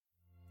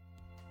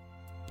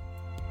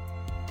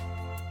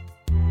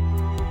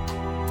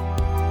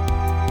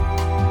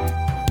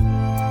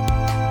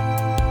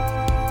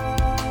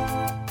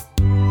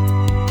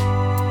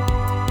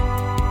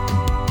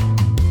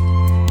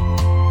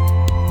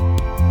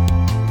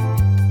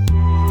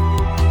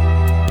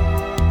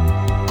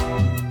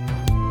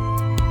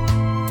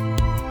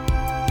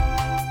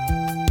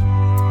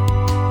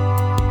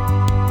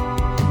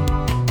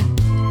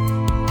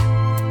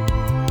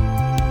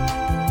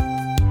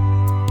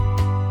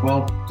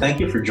Well,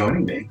 thank you for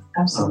joining me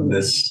Absolutely. on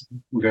this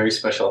very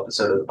special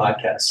episode of the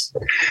podcast.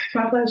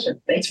 My pleasure.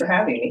 Thanks for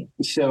having me.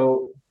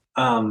 So,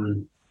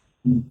 Kamara,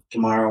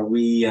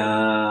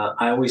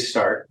 I always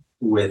start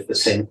with the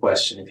same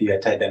question. If you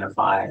had to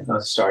identify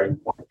a starting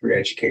point for your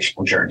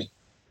educational journey,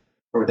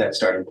 where would that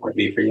starting point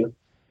be for you?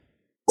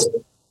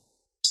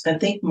 I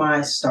think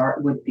my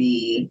start would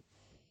be,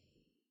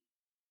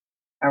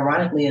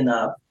 ironically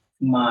enough,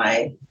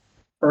 my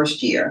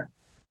first year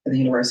at the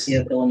University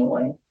of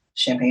Illinois,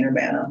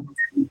 Champaign-Urbana.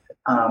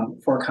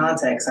 For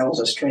context, I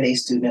was a straight A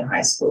student in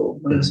high school,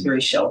 but it was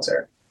very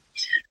sheltered.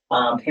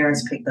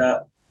 Parents picked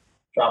up,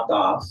 dropped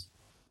off,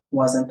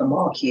 wasn't the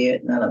mall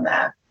kid, none of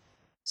that.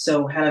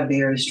 So had a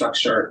very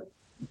structured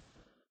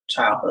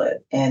childhood.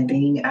 And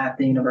being at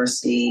the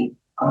university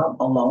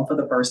alone for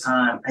the first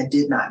time, I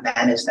did not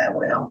manage that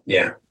well.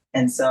 Yeah.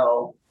 And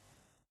so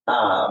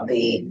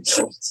the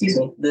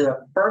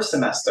first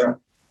semester,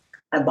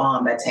 I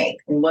bombed that tank.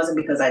 It wasn't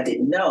because I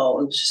didn't know,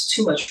 it was just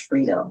too much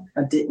freedom.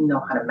 I didn't know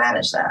how to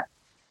manage that.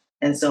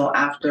 And so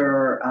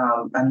after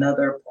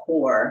another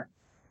poor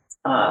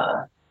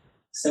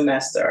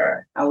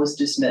semester, I was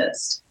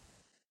dismissed.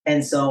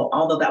 And so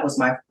although that was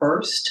my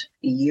first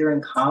year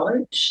in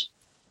college,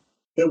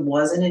 it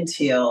wasn't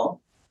until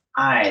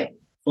I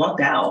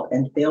flunked out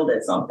and failed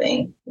at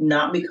something,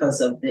 not because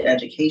of the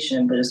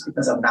education, but just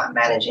because of not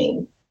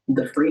managing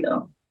the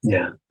freedom.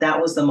 Yeah. That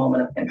was the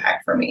moment of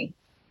impact for me.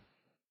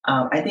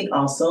 I think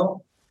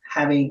also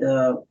having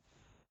the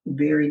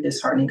very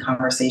disheartening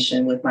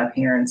conversation with my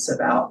parents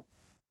about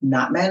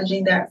not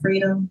managing that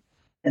freedom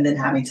and then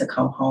having to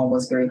come home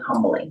was very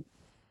humbling.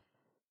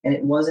 And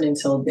it wasn't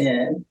until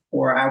then,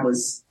 where I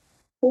was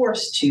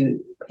forced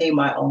to pay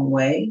my own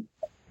way,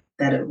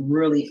 that it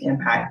really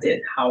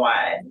impacted how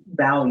I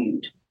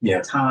valued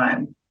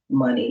time,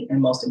 money, and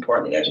most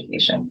importantly,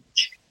 education.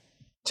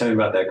 Tell me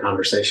about that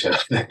conversation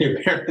with your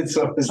parents.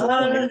 What was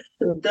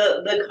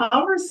the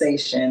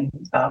conversation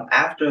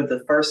after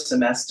the first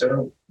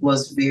semester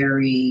was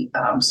very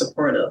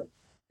supportive.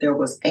 There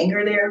was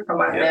anger there from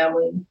my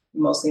family,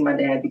 mostly my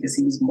dad, because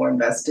he was more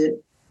invested.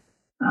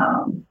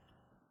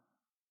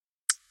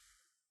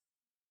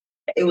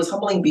 It was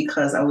humbling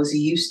because I was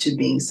used to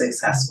being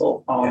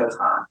successful all the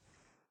time.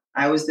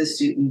 I was the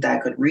student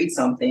that could read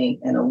something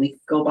and a week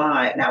go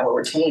by and I would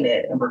retain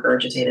it and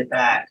regurgitate it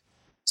back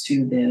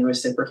to then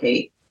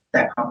reciprocate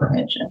that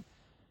comprehension.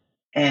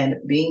 And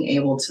being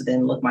able to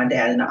then look my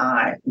dad in the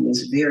eye, who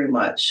was very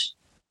much,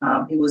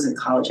 he wasn't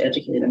college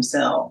educated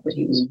himself, but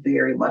he was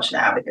very much an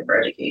advocate for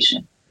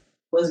education,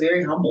 was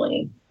very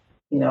humbling.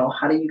 You know,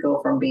 how do you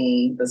go from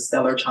being the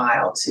stellar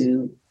child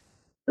to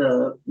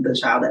the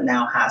child that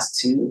now has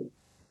to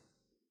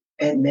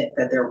admit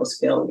that there was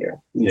failure?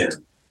 Yeah.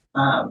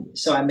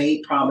 So I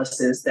made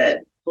promises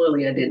that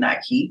clearly I did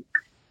not keep.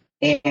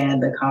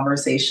 And the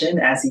conversation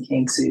as he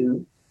came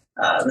to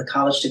the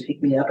college to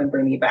pick me up and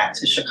bring me back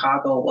to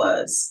Chicago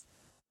was,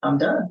 I'm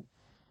done.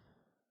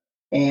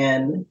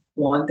 And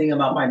one thing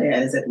about my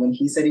dad is that when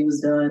he said he was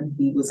done,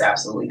 he was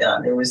absolutely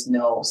done. There was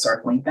no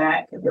circling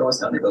back. There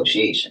was no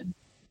negotiation.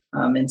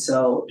 And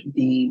so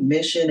the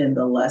mission and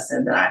the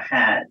lesson that I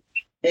had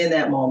in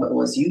that moment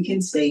was, you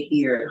can stay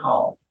here at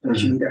home,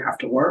 but you either have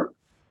to work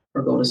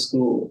or go to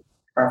school,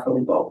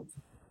 preferably both.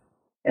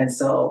 And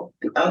so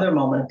the other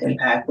moment of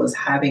impact was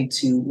having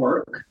to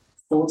work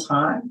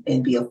full-time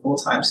and be a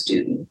full-time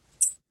student,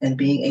 and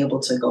being able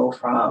to go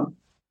from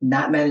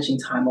not managing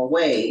time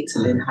away to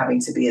then having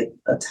to be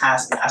a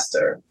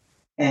taskmaster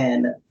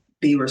and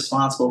be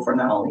responsible for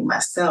not only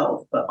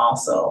myself, but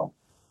also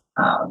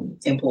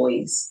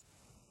employees.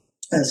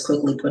 I was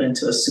quickly put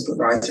into a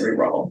supervisory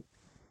role.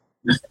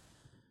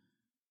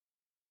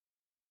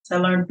 So I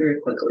learned very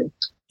quickly.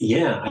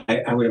 Yeah,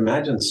 I would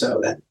imagine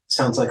so. That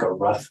sounds like a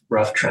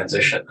rough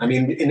transition. I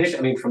mean,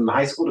 initially, from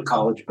high school to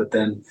college, but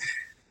then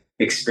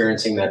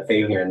experiencing that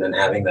failure and then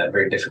having that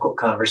very difficult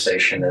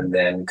conversation, and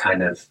then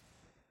kind of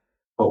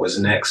what was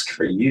next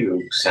for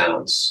you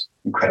sounds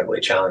incredibly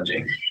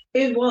challenging.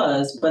 It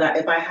was, but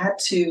if I had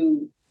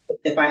to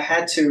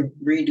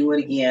redo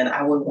it again,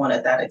 I would want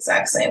it that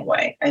exact same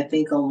way. I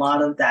think a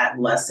lot of that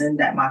lesson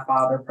that my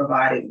father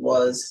provided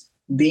was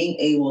being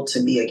able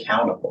to be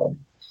accountable.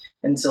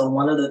 And so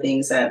one of the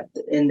things that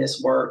in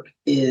this work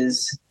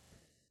is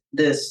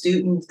the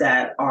students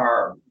that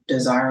are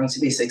desiring to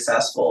be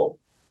successful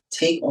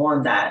take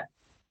on that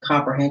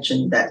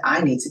comprehension that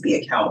I need to be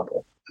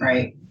accountable,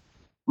 right?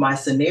 My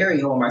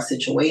scenario or my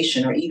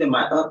situation or even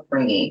my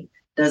upbringing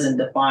doesn't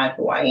define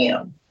who I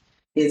am.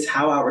 It's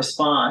how I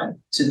respond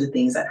to the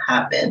things that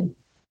happen,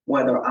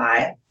 whether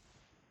I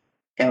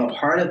am a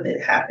part of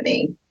it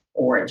happening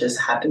or it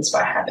just happens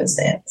by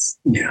happenstance.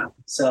 Yeah.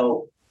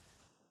 So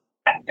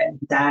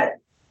that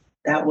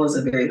was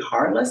a very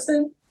hard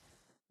lesson,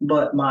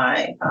 but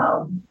my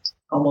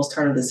almost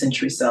turn of the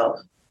century self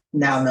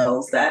now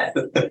knows that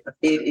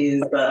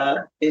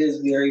it is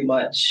very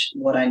much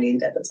what I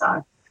needed at the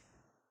time.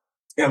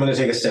 Yeah, I'm going to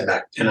take a step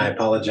back, and I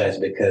apologize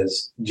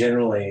because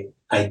generally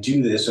I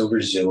do this over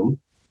Zoom,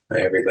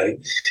 everybody.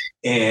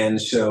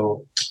 And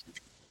so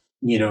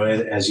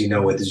as you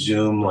know, with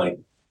Zoom, like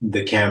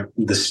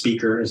the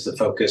speaker is the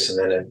focus, and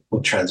then it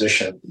will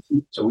transition.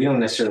 So we don't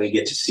necessarily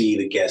get to see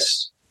the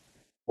guest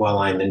while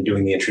I'm in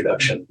doing the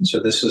introduction. So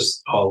this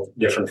was all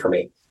different for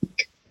me.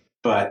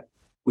 But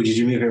would you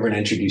do me a favor and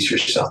introduce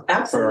yourself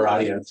for our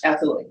audience?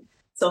 Absolutely.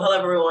 So hello,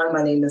 everyone.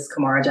 My name is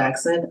Kamara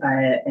Jackson.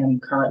 I am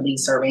currently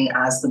serving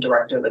as the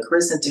director of the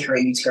Career Center here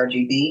at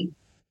UTRGV.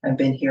 I've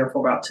been here for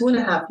about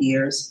 2.5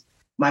 years.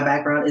 My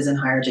background is in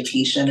higher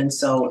education, and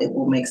so it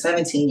will make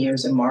 17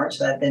 years in March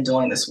that I've been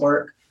doing this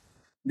work.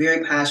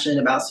 Very passionate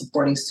about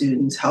supporting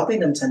students, helping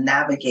them to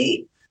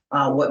navigate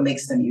what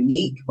makes them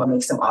unique, what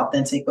makes them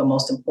authentic, but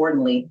most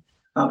importantly,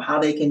 how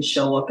they can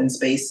show up in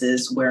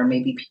spaces where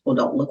maybe people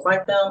don't look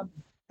like them,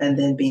 and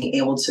then being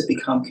able to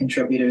become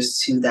contributors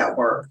to that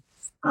work,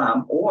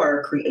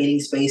 or creating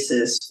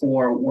spaces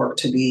for work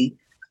to be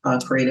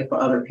created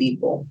for other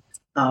people.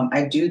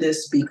 I do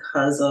this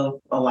because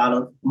of a lot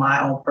of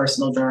my own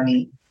personal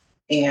journey,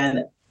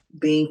 and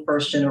being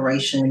first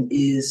generation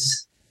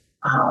is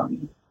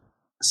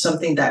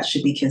something that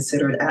should be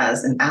considered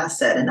as an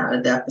asset and not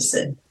a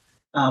deficit.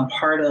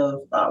 Part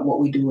of what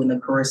we do in the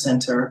Career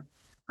Center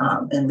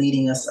and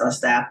leading a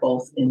staff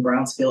both in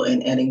Brownsville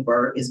and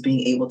Edinburgh is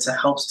being able to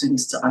help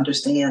students to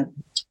understand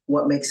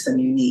what makes them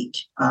unique,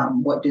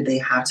 what do they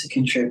have to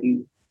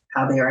contribute,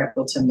 how they are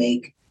able to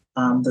make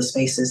the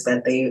spaces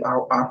that they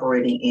are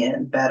operating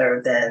in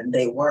better than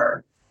they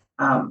were.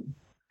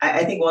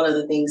 I think one of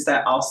the things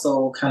that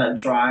also kind of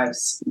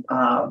drives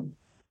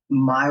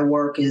my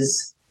work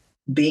is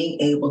being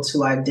able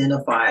to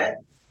identify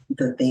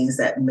the things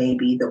that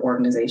maybe the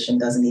organization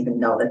doesn't even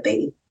know that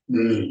they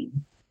need.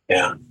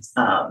 Yeah.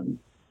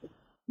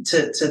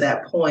 To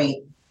that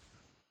point,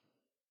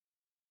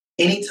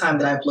 anytime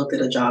that I've looked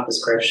at a job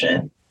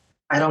description,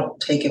 I don't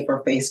take it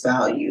for face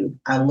value.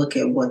 I look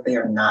at what they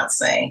are not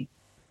saying.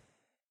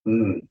 What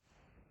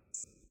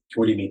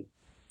do you mean?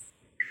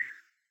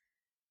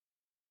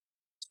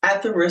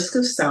 At the risk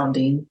of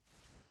sounding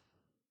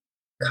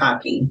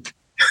cocky,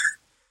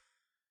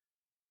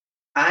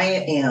 I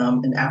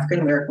am an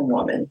African-American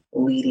woman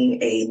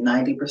leading a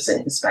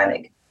 90%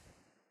 Hispanic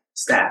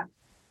staff.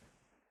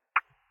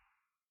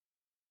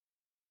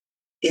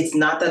 It's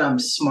not that I'm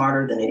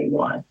smarter than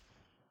anyone.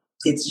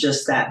 It's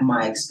just that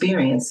my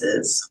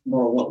experiences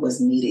were what was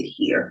needed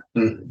here.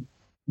 Mm-hmm.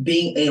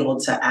 Being able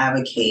to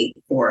advocate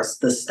for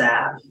the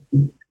staff,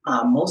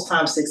 most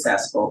times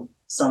successful,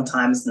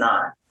 sometimes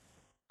not.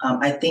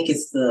 I think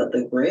it's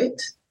the grit.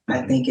 Mm-hmm.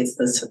 I think it's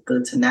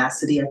the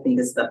tenacity. I think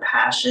it's the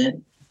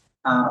passion.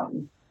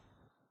 I'm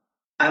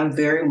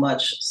very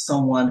much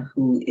someone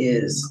who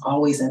is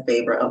always in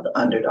favor of the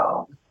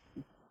underdog.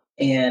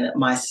 And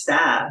my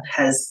staff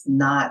has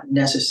not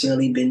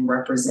necessarily been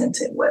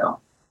represented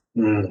well.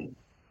 Mm.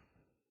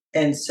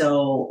 And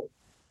so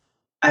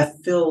I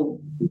feel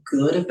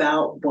good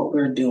about what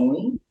we're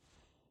doing.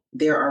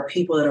 There are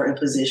people that are in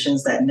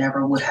positions that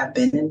never would have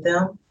been in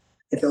them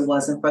if it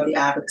wasn't for the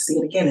advocacy.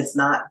 And again, it's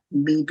not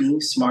me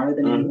being smarter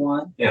than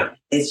anyone. Yeah.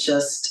 It's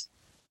just,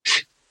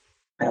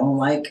 I don't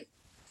like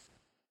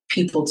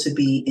people to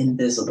be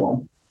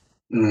invisible.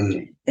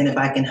 Mm. And if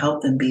I can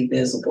help them be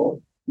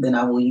visible, then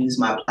I will use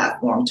my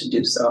platform to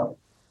do so.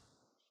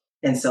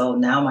 And so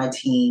now my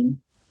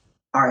team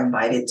are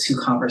invited to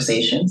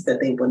conversations that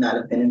they would not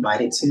have been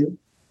invited to.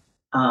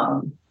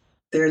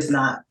 There's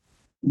not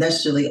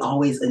necessarily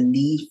always a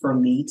need for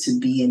me to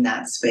be in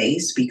that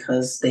space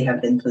because they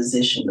have been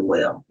positioned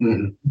well.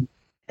 Mm-hmm.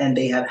 And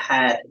they have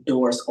had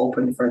doors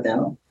open for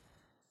them.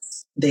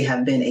 They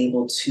have been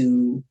able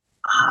to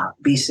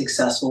be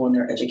successful in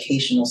their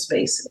educational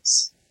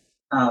spaces.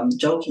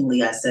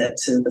 Jokingly, I said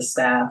to the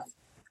staff,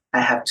 I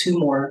have two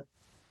more.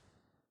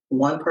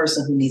 One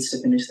person who needs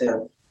to finish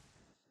their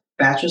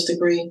bachelor's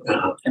degree,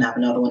 and I have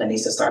another one that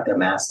needs to start their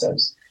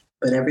master's.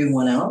 But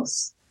everyone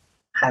else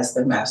has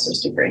their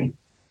master's degree.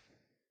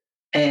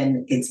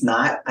 And it's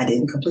not, I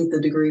didn't complete the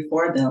degree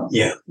for them.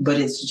 Yeah.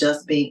 But it's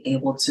just being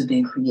able to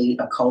then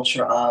create a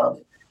culture of,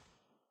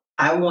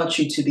 I want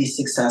you to be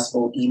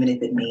successful even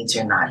if it means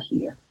you're not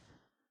here.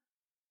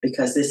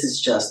 Because this is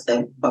just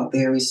a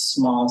very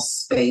small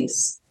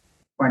space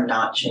or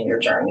notch in your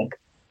journey.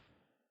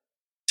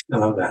 I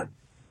love that.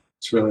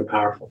 It's really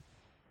powerful.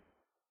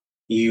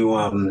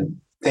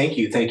 Thank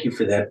you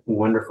for that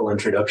wonderful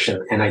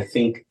introduction. And I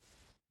think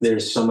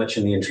there's so much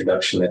in the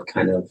introduction that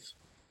kind of,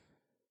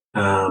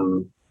 I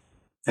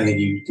think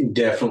you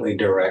definitely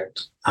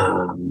direct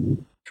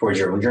towards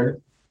your own journey,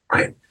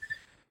 right?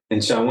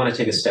 And so I want to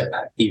take a step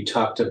back. You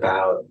talked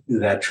about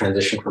that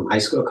transition from high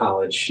school to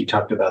college. You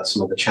talked about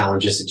some of the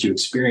challenges that you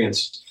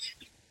experienced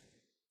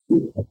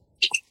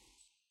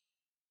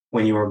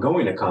when you were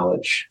going to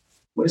college.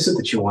 What is it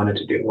that you wanted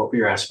to do? What were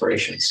your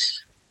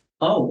aspirations?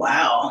 Oh,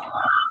 wow.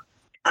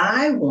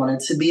 I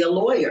wanted to be a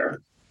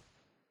lawyer.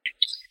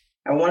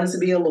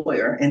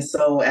 And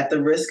so at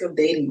the risk of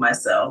dating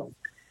myself,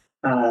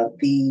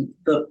 the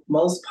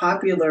most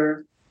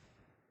popular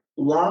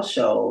law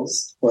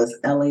shows was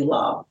LA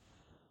Law.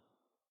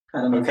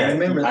 I don't know if I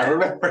remember that. I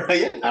remember.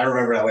 Yeah, I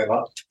remember LA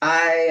Law.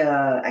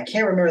 I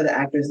can't remember the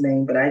actor's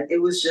name, but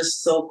it was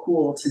just so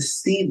cool to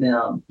see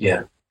them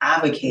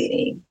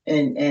advocating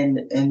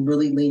and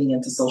really leaning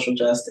into social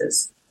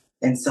justice.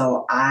 And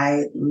so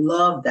I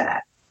love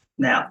that.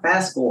 Now,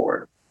 fast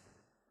forward.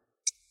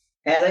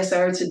 As I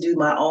started to do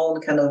my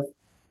own kind of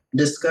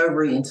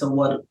discovery into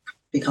what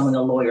becoming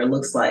a lawyer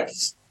looks like,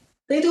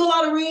 they do a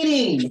lot of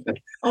reading.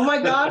 Oh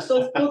my gosh,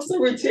 those books are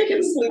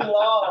ridiculously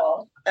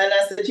long. And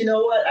I said, you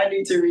know what? I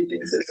need to read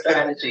things in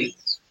strategy.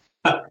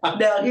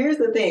 Now, here's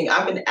the thing.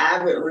 I'm an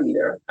avid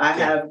reader. I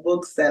have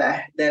books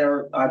that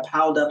are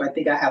piled up. I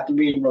think I have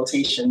 3 in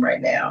rotation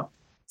right now.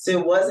 So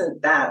it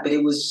wasn't that, but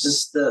it was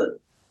just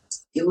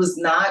it was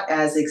not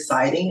as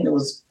exciting and it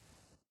was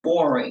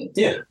boring.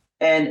 Yeah.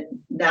 And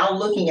now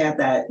looking at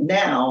that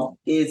now,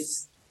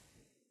 it's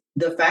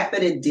the fact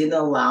that it didn't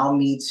allow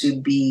me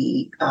to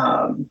be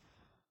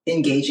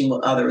engaging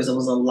with others. It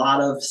was a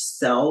lot of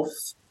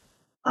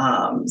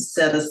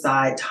set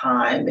aside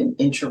time in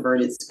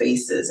introverted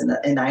spaces.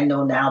 And I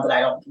know now that I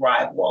don't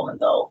thrive well in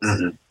those.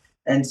 Mm-hmm.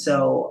 And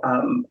so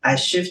I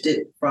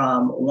shifted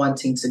from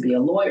wanting to be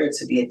a lawyer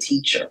to be a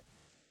teacher.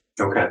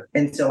 Okay.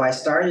 And so I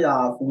started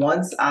off,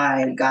 once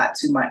I got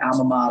to my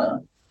alma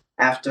mater,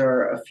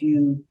 after a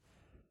few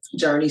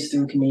journeys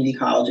through community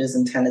colleges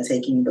and kind of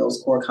taking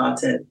those core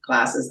content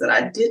classes that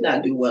I did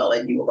not do well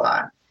at U of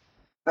I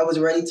was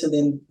ready to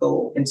then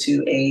go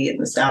into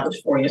an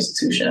established 4-year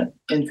institution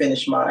and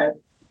finish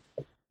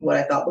what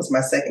I thought was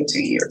my second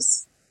 2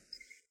 years.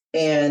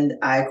 And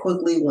I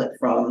quickly went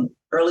from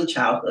early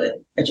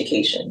childhood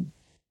education.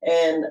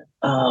 And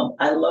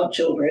I love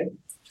children.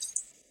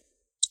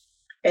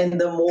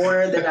 And the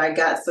more that I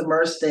got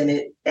submersed in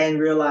it and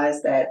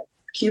realized that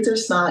kids are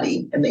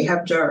snotty and they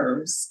have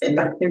germs and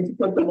you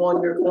put them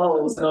on your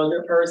clothes and on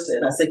your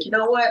person, I said, you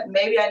know what?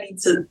 Maybe I need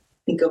to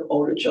think of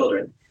older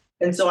children.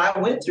 And so I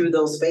went through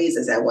those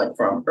phases. I went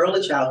from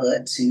early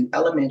childhood to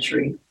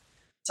elementary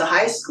to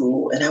high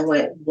school. And I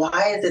went,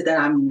 why is it that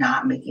I'm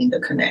not making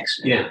the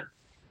connection? Yeah.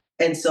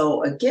 And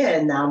so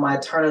again, now my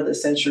turn of the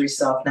century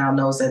self now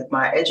knows that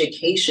my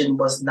education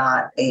was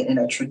not in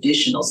a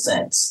traditional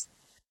sense,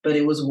 but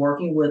it was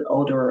working with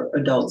older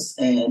adults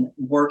and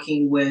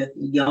working with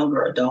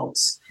younger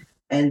adults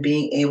and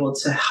being able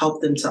to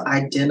help them to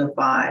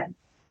identify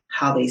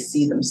how they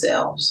see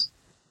themselves.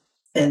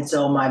 And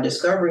so my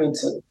discovery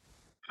into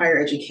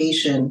higher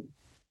education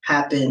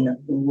happened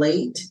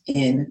late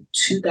in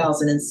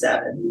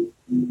 2007.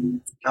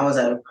 I was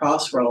at a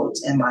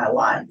crossroads in my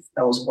life.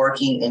 I was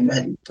working and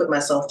had put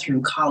myself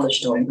through college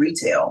doing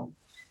retail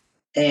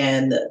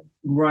and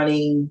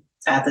running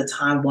at the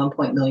time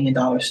 $1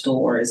 million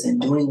stores and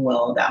doing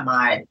well, that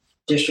my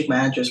district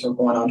managers were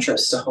going on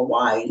trips to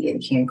Hawaii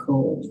and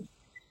Cancun.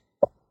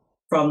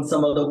 From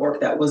some of the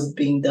work that was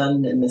being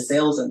done in the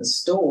sales in the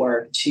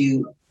store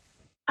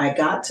I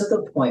got to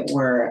the point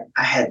where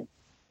I had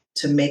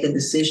to make a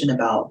decision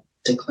about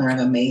declaring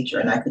a major,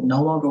 and I could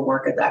no longer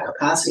work at that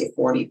capacity of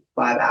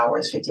 45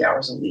 hours, 50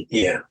 hours a week.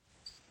 Yeah.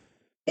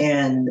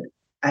 And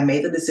I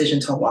made the decision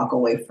to walk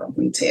away from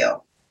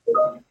retail.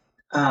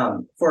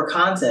 For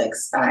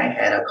context, I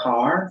had a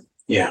car.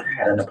 Yeah. I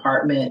had an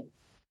apartment.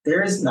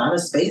 There is not a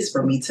space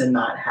for me to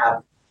not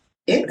have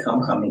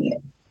income coming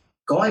in.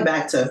 Going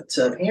back to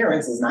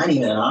parents is not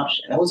even an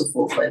option. I was a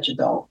full-fledged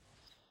adult.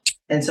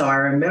 And so I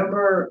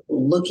remember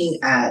looking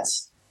at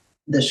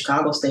the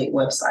Chicago State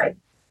website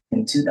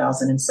in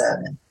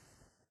 2007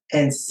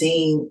 and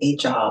seeing a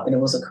job, and it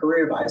was a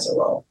career advisor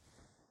role.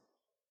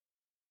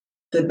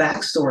 The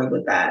backstory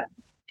with that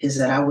is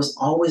that I was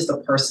always the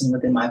person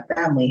within my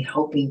family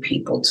helping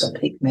people to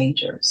pick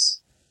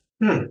majors.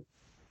 I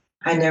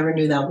never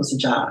knew that was a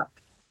job.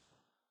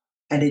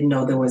 I didn't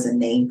know there was a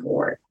name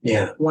for it.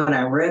 Yeah. When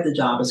I read the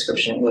job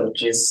description,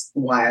 which is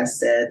why I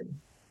said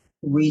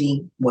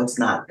reading what's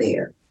not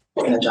there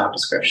in a job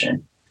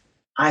description,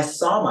 I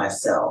saw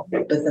myself,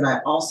 but then I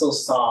also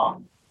saw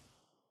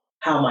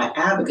how my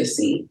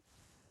advocacy,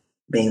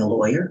 being a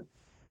lawyer,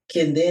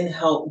 can then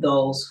help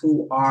those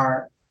who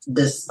are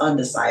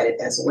undecided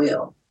as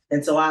well.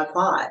 And so I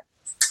applied.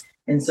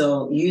 And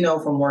so,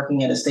 from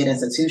working at a state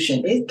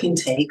institution, it can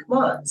take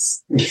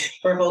months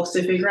for folks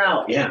to figure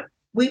out,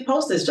 we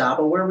post this job,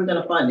 but where are we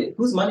going to fund it?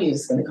 Whose money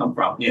is going to come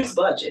from? Whose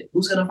budget?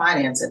 Who's going to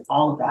finance it?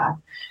 All of that.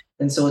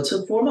 And so it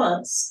took 4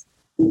 months.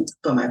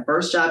 But my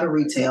first job in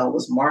retail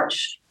was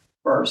March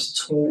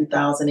 1st,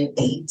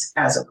 2008,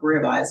 as a career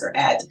advisor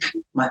at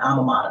my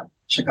alma mater,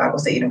 Chicago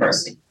State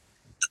University.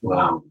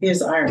 Wow. Here's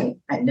the irony.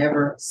 I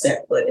never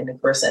set foot in the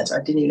career center.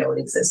 I didn't even know it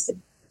existed.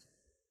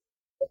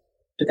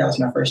 But that was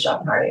my first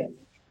job in higher ed.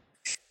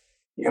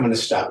 I'm going to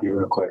stop you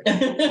real quick.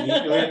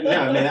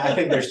 I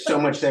think there's so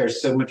much there,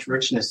 so much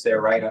richness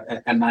there, right?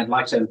 And I'd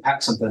like to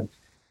unpack something.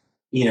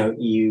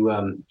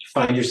 You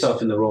find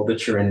yourself in the role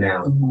that you're in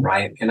now,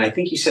 right? And I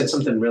think you said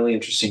something really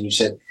interesting. You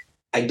said,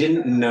 I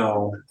didn't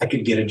know I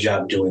could get a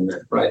job doing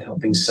that, right?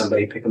 Helping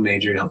somebody pick a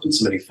major, helping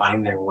somebody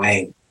find their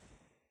way.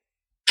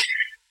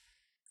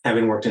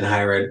 Having worked in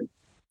higher ed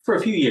for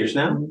a few years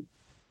now,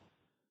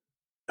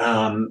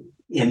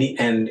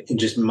 and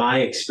just my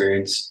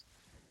experience,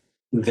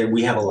 that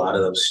we have a lot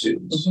of those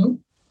students. Mm-hmm.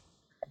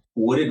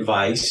 What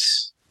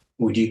advice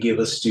would you give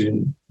a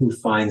student who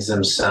finds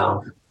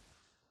themselves,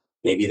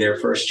 maybe their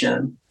first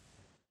gen?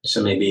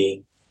 So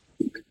maybe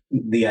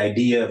the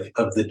idea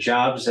of the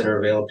jobs that are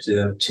available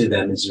to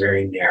them is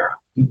very narrow.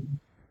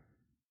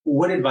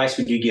 What advice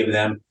would you give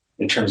them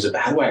in terms of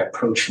how do I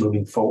approach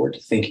moving forward,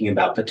 thinking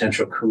about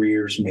potential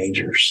careers,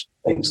 majors,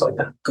 things like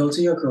that? Go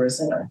to your career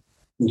center.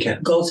 Okay.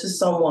 Go to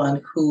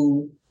someone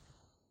who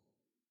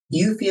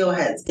you feel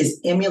is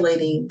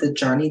emulating the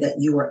journey that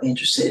you are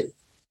interested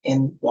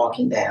in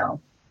walking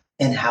down,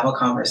 and have a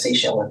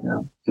conversation with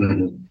them.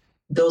 Mm-hmm.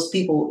 Those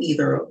people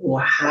either will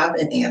have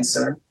an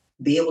answer,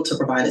 be able to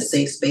provide a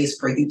safe space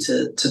for you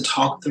to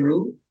talk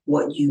through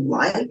what you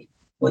like,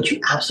 what you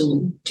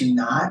absolutely do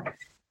not,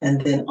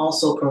 and then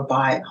also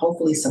provide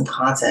hopefully some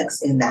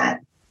context in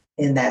that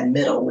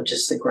middle, which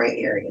is the gray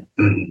area.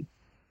 Mm-hmm.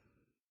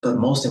 But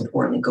most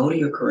importantly, go to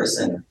your career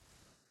center.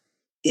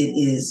 It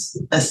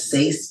is a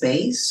safe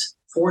space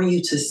for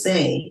you to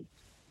say,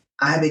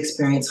 I've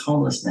experienced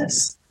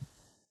homelessness.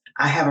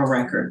 I have a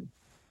record.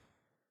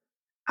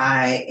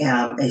 I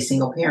am a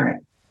single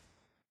parent.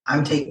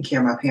 I'm taking care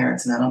of my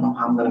parents and I don't know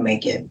how I'm going to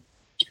make it.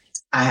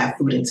 I have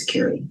food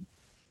insecurity.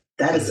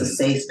 That is a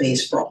safe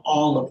space for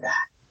all of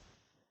that.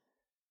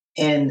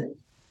 And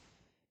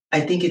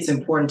I think it's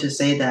important to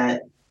say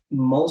that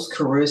most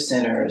career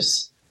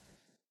centers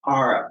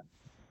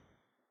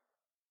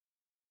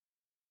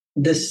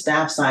the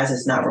staff size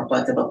is not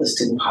reflective of the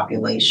student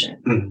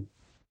population. Mm-hmm.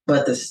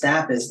 But the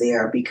staff is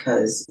there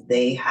because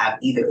they have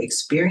either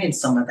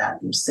experienced some of that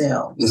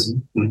themselves,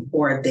 mm-hmm.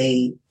 or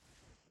they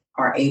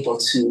are able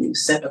to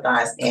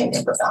sympathize and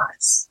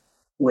empathize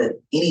with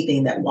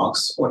anything that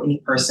walks, or any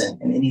person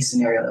in any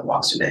scenario that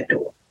walks through that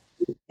door.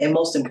 And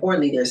most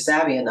importantly, they're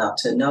savvy enough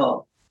to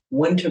know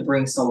when to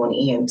bring someone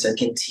in to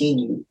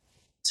continue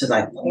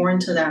to pour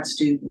into that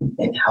student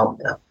and help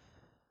them.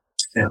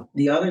 Yeah.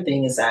 The other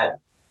thing is that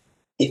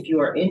if you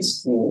are in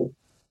school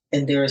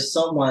and there is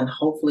someone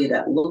hopefully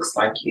that looks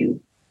like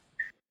you,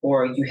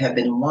 or you have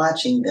been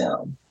watching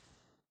them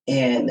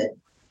and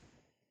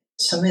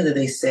something that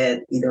they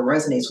said either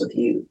resonates with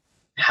you,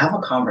 have a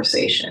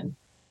conversation.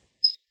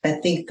 I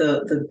think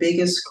the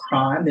biggest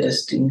crime that a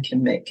student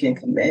can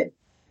commit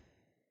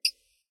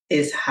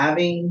is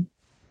having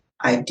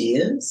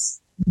ideas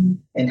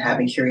and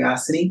having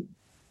curiosity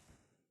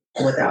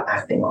without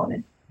acting on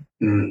it.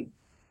 Mm.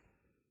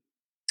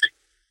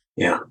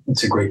 Yeah,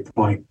 that's a great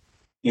point.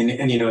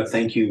 And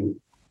thank you.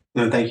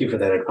 No, thank you for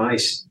that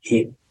advice.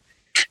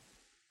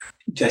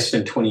 I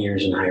spent 20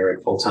 years in higher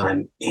ed full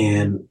time,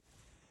 and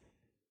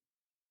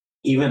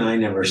even I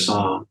never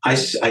saw, I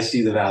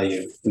see the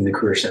value in the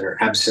Career Center,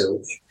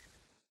 absolutely.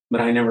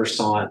 But I never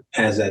saw it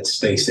as that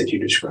space that you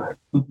described,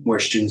 where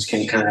students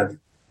can kind of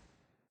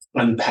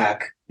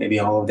unpack maybe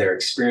all of their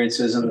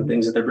experiences and the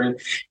things that they're bringing.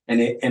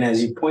 And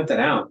as you point that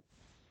out,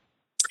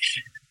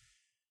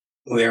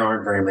 there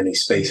aren't very many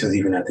spaces,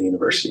 even at the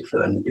university, for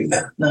them to do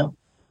that. No.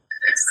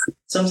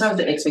 Sometimes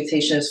the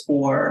expectation is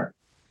for,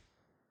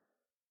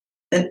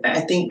 and I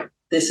think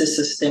this is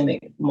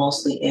systemic,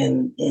 mostly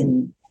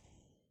in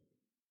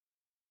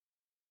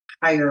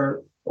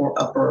higher or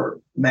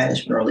upper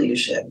management or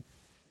leadership.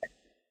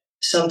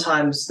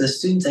 Sometimes the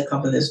students that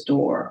come to this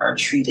door are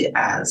treated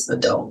as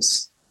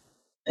adults,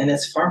 and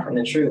it's far from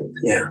the truth.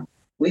 Yeah.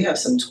 We have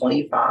some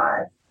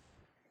 25,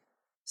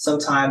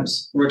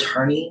 sometimes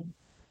returning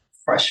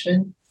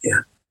freshmen,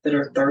 that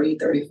are 30,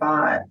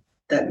 35,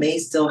 that may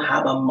still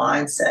have a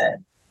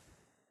mindset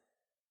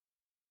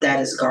that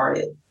is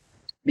guarded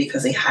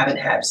because they haven't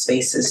had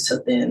spaces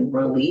to then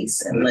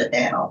release and let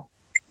down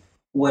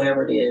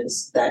whatever it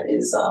is that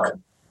is,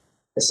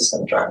 this is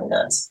going to drive me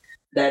nuts,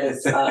 that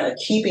is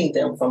keeping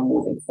them from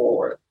moving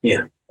forward.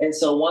 Yeah. And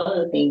so one of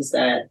the things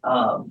that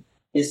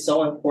is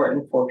so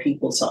important for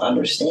people to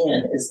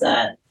understand is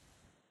that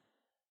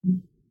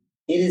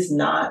it's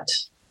not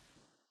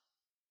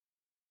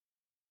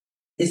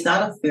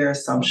a fair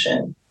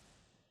assumption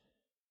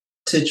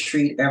to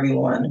treat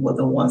everyone with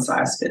a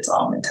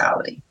one-size-fits-all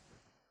mentality.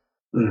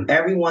 Mm.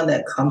 Everyone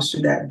that comes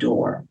through that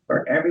door,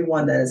 or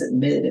everyone that is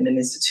admitted in an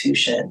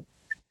institution,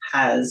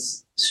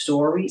 has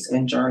stories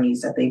and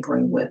journeys that they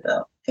bring with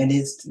them. And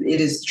it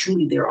is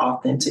truly their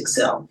authentic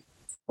self,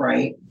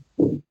 right?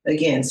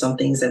 Again, some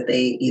things that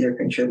they either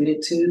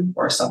contributed to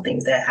or some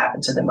things that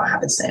happened to them by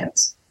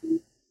happenstance.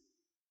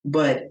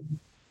 But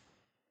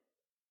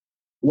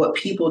what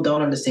people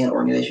don't understand at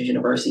Organizations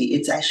University,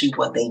 it's actually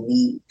what they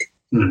need,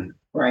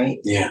 right?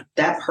 Yeah.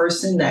 That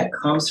person that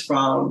comes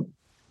from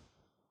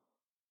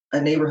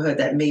a neighborhood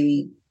that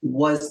maybe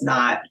was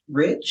not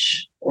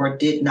rich or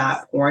did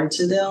not pour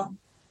into them,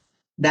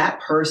 that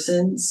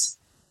person's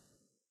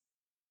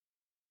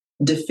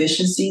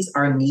deficiencies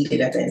are needed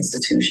at the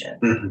institution.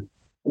 Mm-hmm.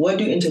 What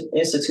do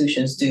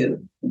institutions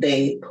do?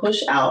 They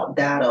push out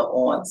data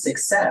on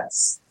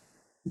success.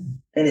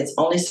 And it's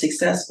only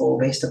successful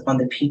based upon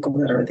the people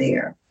that are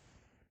there.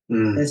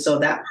 Mm. And so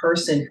that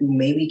person who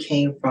maybe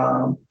came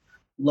from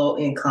low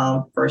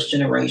income, first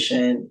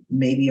generation,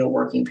 maybe a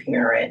working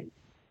parent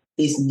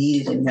is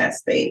needed in that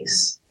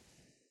space.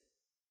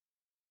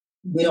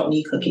 We don't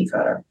need cookie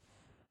cutter.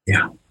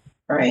 Yeah.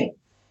 Right?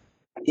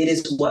 It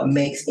is what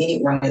makes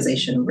any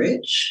organization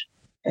rich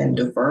and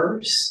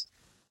diverse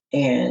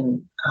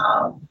and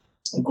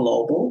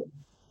global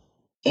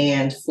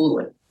and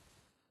fluid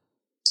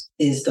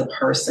is the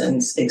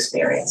person's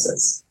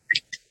experiences.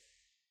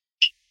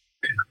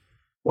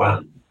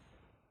 Wow.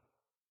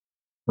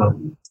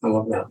 Oh, I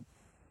love that.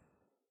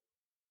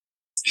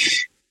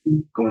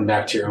 Going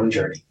back to your own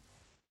journey.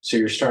 So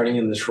you're starting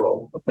in this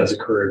role as a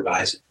career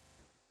advisor.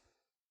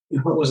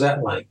 What was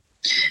that like?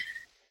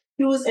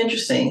 It was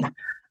interesting.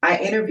 I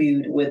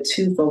interviewed with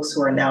two folks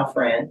who are now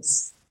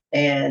friends,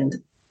 and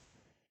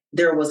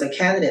there was a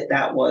candidate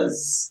that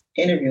was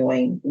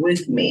interviewing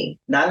with me,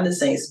 not in the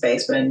same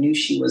space, but I knew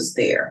she was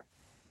there.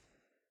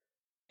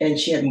 And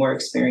she had more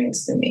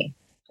experience than me.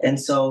 And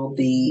so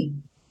the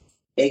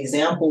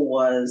example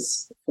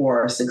was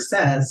for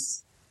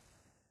success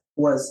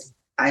was,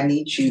 I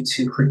need you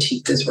to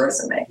critique this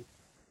resume.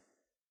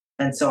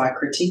 And so I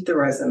critiqued the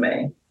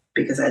resume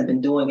because I'd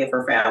been doing it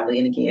for family.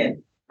 And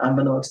again,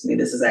 unbeknownst to me,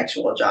 this is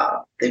actual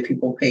job that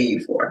people pay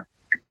you for.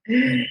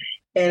 And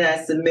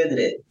I submitted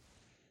it.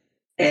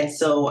 And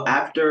so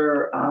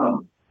after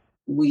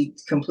we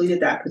completed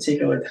that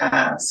particular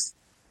task,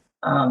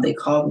 they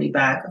called me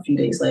back a few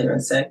days later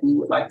and said, we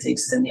would like to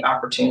extend the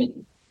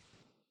opportunity.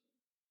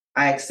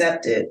 I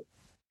accepted,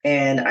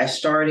 and I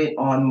started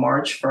on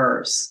March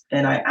 1st.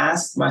 And I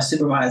asked my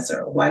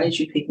supervisor, why did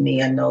you pick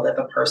me? I know that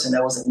the person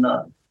that was in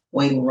the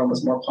waiting room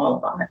was more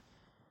qualified.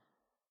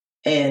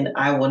 And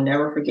I will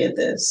never forget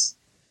this.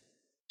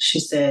 She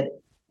said,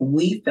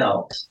 we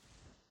felt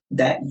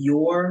that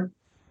your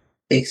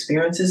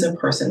experiences and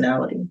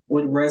personality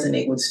would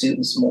resonate with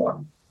students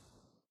more.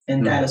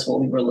 And that is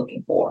what we were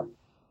looking for.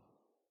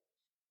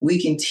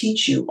 We can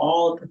teach you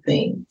all the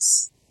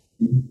things,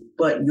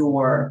 but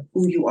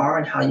who you are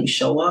and how you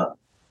show up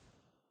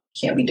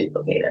can't be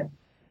duplicated.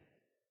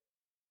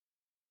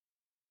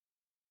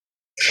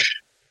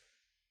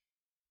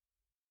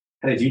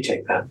 How did you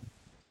take that?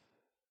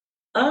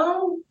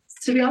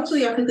 To be honest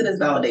with you, I think it as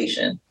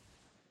validation.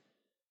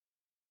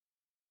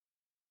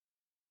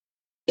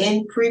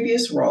 In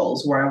previous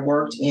roles where I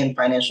worked in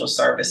financial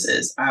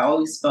services, I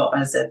always felt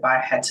as if I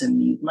had to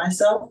mute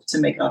myself to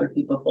make other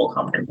people feel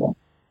comfortable.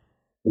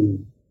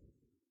 And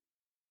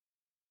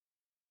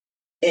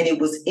it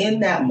was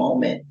in that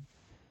moment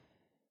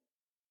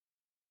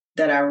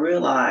that I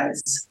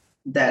realized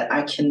that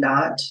I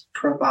cannot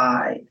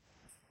provide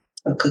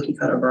a cookie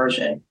cutter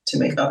version to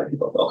make other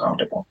people feel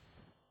comfortable.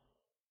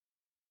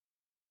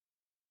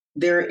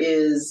 There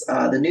is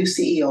the new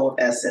CEO of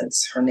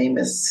Essence. Her name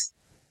is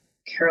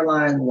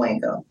Caroline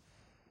Wango.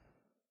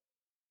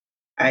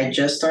 I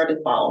just started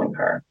following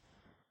her.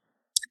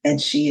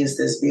 And she is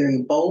this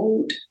very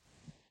bold,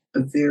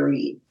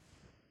 very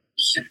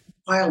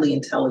highly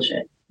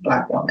intelligent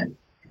Black woman.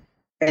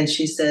 And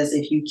she says,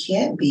 if you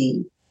can't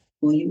be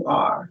who you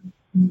are,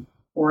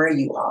 where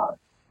you are,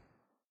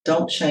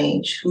 don't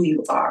change who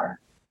you are,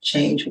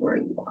 change where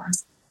you are.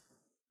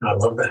 I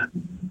love that.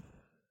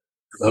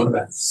 I love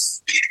that.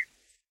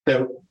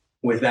 So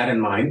with that in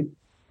mind,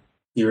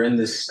 you're in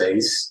this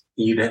space.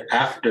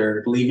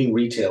 After leaving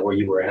retail where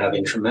you were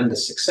having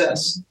tremendous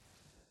success,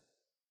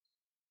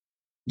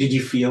 did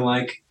you feel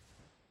like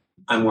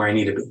I'm where I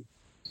need to be?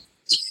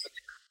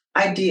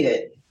 I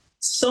did.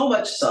 So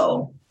much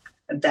so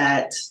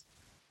that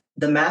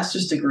the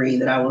master's degree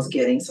that I was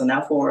getting, so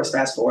now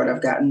fast forward,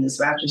 I've gotten this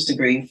master's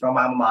degree from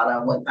my alma mater.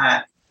 I went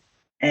back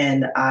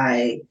and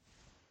I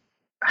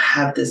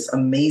have this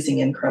amazing,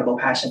 incredible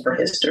passion for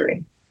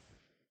history.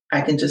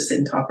 I can just sit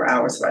and talk for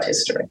hours about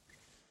history.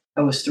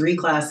 I was 3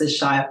 classes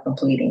shy of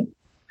completing.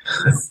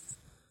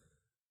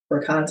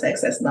 For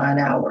context, that's 9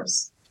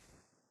 hours.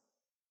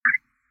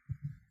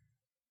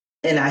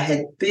 And I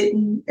had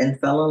bitten and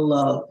fell in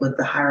love with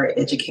the higher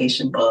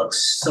education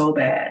books so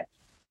bad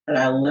that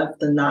I left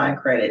the 9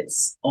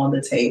 credits on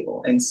the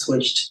table and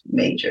switched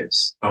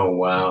majors. Oh,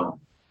 wow.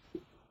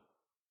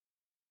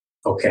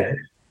 Okay.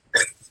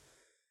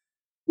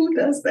 Who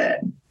does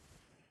that?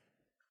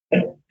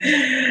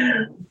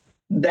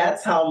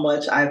 That's how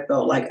much I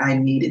felt like I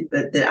needed,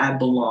 that I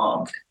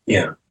belonged.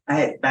 Yeah. I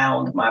had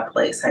found my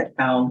place. I had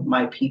found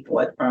my people.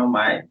 I had found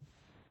my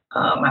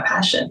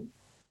passion,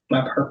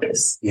 my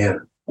purpose. Yeah.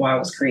 Why I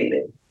was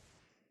created.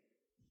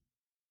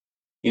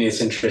 And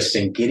it's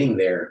interesting getting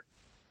there.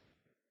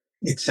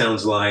 It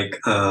sounds like,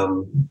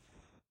 and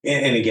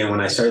again,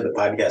 when I started the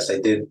podcast,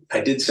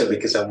 I did so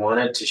because I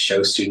wanted to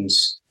show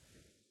students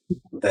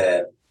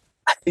that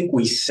I think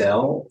we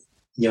sell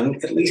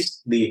at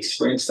least the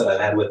experience that I've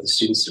had with the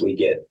students that we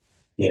get,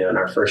 in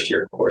our first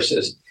year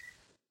courses,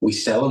 we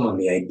sell them on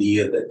the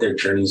idea that their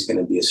journey is going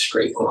to be a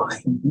straight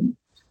line. Mm-hmm.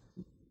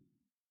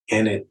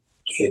 And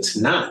it's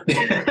not.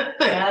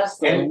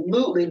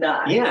 Absolutely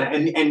not. Yeah.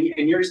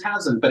 And yours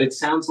hasn't, but it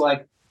sounds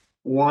like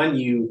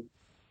you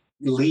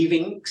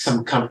leaving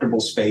some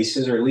comfortable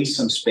spaces, or at least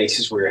some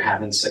spaces where you're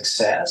having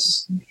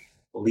success,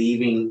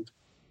 leaving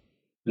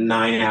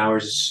 9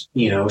 hours,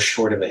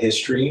 short of a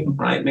history,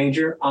 right,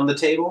 major on the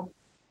table,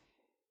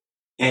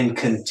 and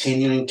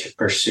continuing to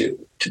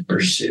pursue, to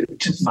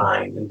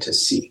find and to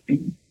seek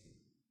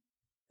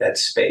that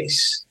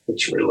space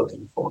that you were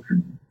looking for.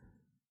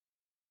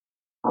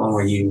 How long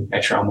were you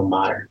at your alma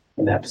mater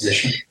in that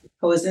position?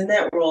 I was in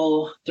that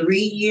role 3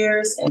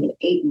 years and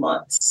 8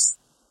 months.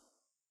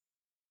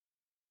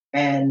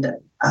 And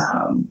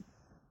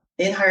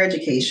in higher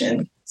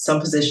education, some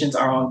positions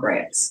are on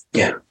grants.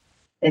 Yeah.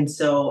 And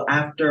so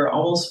after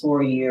almost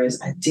 4 years,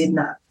 I did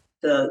not,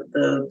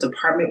 the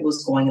department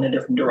was going in a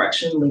different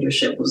direction.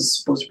 Leadership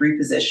was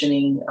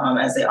repositioning,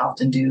 as they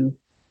often do.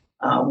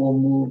 We'll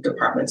move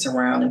departments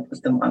around and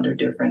put them under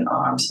different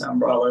arms and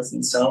umbrellas.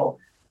 And so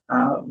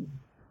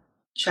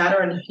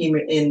chatter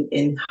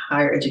in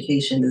higher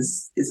education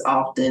is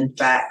often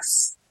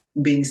facts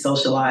being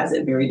socialized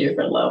at very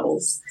different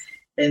levels.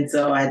 And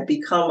so I'd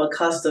become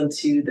accustomed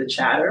to the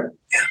chatter,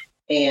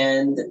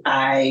 and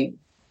my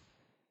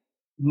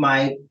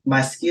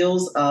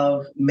skills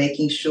of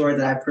making sure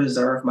that I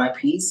preserve my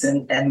peace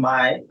and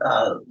my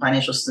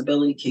financial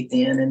stability kicked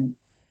in. And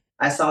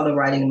I saw the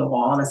writing on the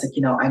wall, and I said,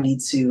 I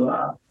need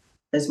to,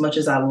 as much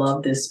as I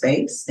love this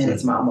space and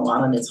it's my alma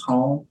mater and it's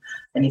home,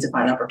 I need to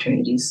find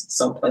opportunities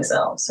someplace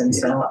else. And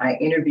so I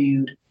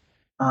interviewed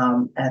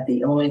at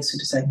the Illinois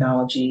Institute of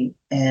Technology,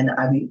 and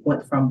I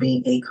went from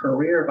being a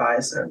career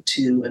advisor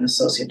to an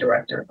associate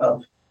director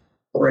of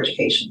career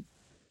education.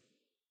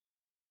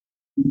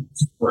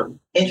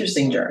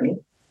 Interesting journey.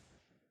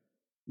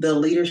 The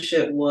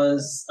leadership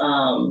was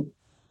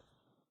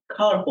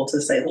colorful,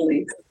 to say the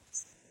least.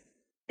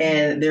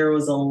 And there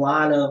was a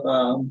lot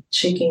of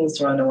chickens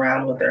running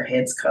around with their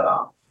heads cut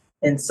off.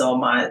 And so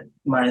my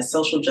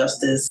social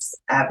justice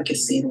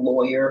advocacy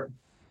lawyer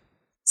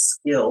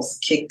skills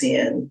kicked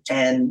in,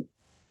 and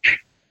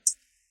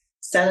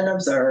sat and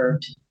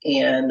observed.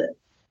 And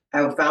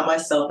I found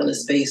myself in a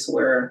space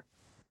where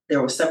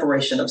there was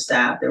separation of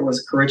staff. There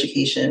was career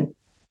education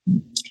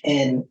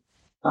and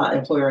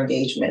employer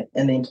engagement.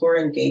 And the employer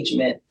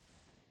engagement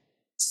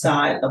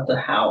side of the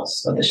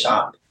house, of the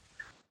shop,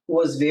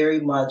 was very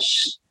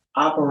much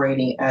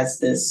operating as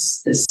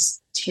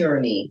this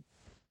tyranny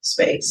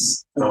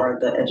space for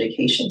the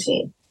education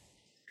team.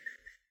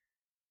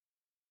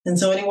 And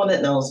so anyone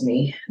that knows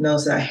me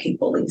knows that I hate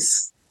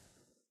bullies.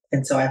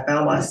 And so I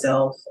found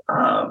myself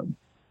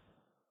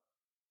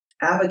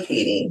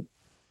advocating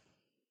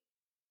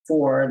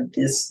for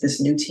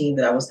this new team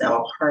that I was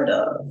now a part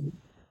of,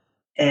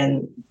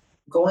 and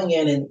going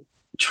in and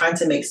trying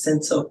to make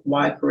sense of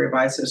why career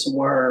advisors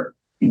were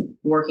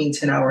working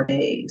 10-hour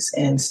days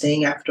and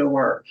staying after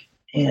work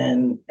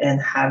and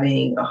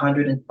having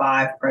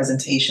 105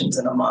 presentations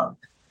in a month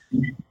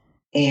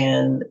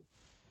and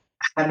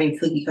having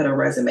cookie cutter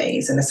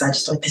resumes. And so I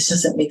just like, this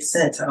doesn't make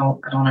sense. I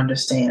don't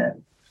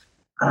understand.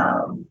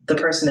 The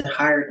person that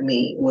hired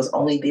me was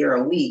only there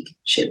a week.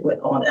 She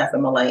went on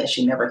FMLA and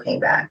she never came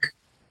back.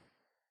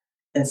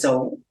 And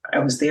so I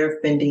was there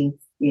fending,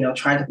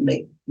 trying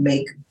to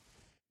make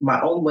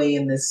my own way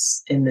in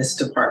this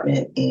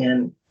department,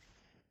 and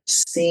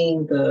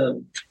seeing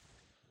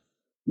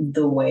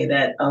the way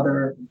that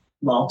other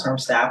long-term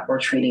staff were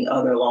treating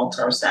other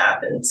long-term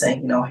staff, and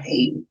saying,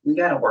 hey, we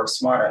got to work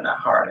smarter, not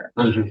harder.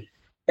 Mm-hmm.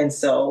 And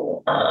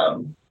so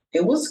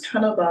it was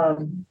kind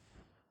of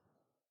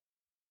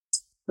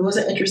it was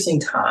an interesting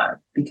time,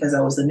 because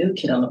I was the new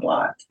kid on the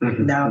block,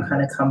 mm-hmm. now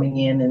kind of coming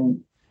in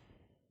and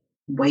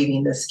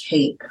waving this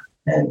cape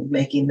and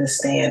making this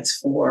stance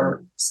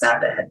for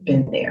staff that had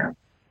been there.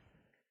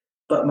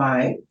 But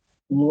my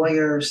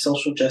lawyer,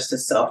 social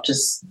justice self,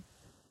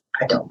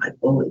 I don't like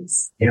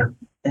bullies. Yeah.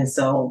 And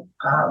so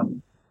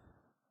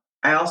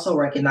I also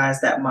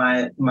recognize that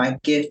my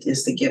gift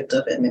is the gift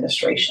of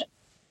administration.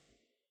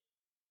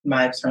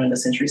 My turn of the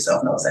century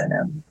self knows that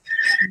now.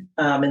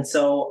 And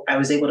so I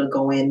was able to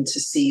go in to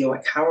see,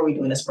 how are we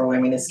doing this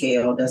programming at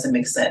scale? Does it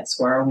make sense?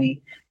 Why are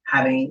we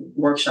having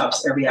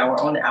workshops every hour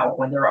on the hour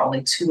when there are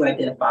only 2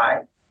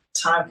 identified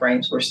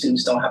timeframes where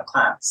students don't have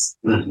class?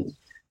 Mm-hmm.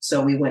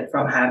 So we went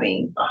from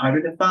having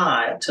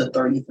 105 to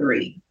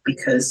 33,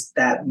 because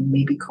that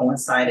maybe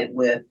coincided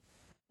with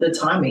the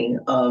timing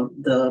of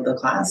the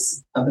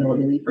class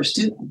availability for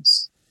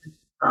students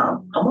a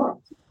month.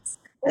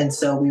 And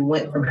so we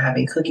went from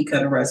having cookie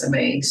cutter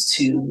resumes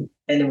to,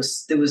 and it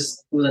was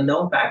a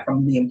known fact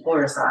from the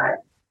employer side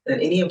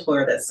that any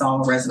employer that saw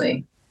a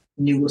resume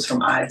knew it was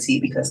from IT,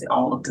 because they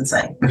all looked the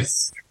same.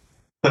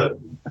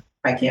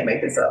 I can't make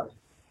this up.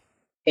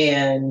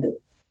 And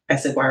I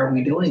said, why are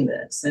we doing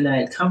this? And I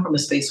had come from a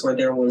space where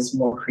there was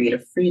more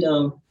creative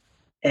freedom,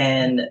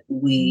 and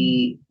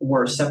we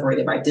were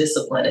separated by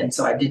discipline. And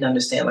so I didn't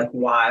understand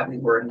why we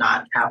were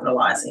not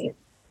capitalizing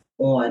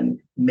on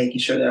making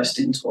sure that our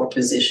students were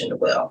positioned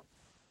well.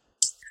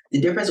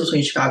 The difference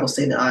between Chicago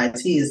State and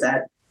IIT is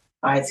that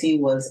IIT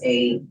was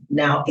a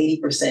now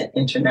 80%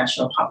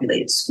 international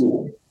populated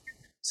school.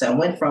 So I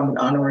went from an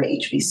honorary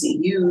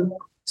HBCU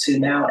to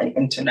now an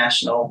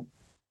international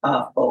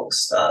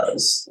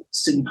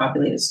student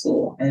populated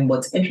school. And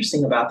what's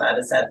interesting about that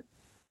is that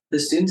the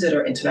students that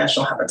are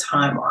international have a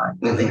timeline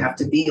that they have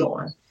to be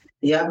on.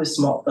 They have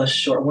a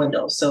short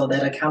window. So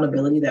that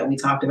accountability that we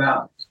talked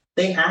about,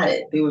 they had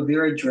it. They were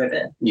very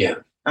driven. Yeah.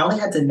 I only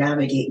had to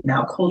navigate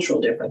now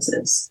cultural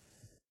differences.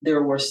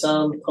 There were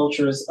some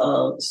cultures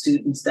of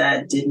students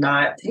that did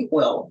not take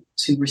well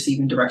to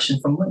receiving direction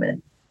from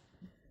women.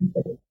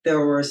 There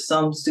were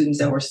some students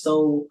that were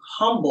so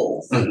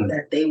humble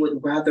that they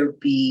would rather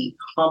be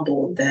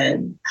humble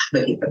than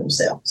advocate for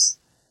themselves.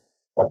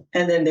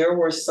 And then there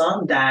were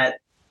some that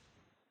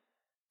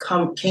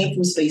came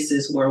from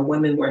spaces where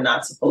women were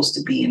not supposed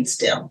to be in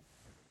STEM,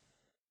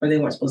 or they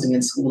weren't supposed to be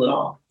in school at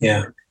all.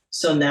 Yeah.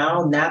 So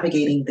now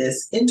navigating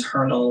this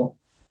internal,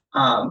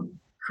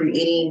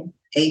 creating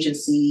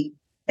agency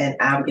and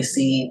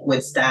advocacy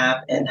with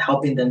staff and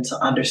helping them to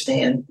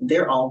understand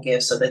their own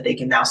gifts so that they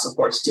can now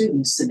support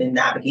students, and then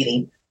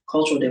navigating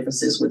cultural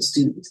differences with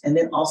students. And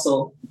then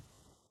also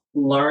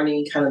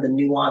learning kind of the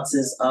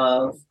nuances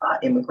of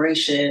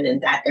immigration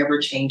and that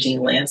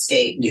ever-changing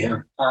landscape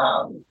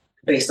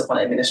based upon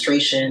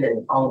administration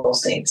and all of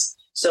those things.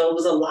 So it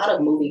was a lot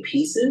of moving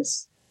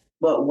pieces.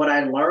 But what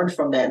I learned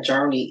from that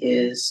journey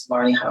is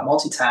learning how to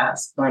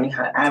multitask, learning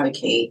how to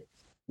advocate,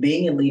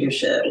 being in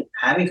leadership,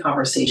 having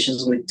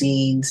conversations with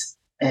deans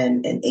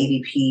and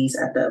ADPs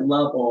at that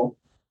level.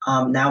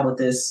 Now with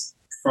this,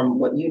 from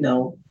what you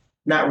know,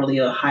 not really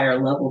a higher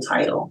level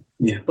title,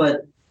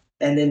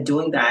 and then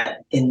doing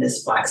that in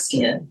this Black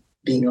skin,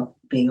 being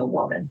a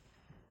woman.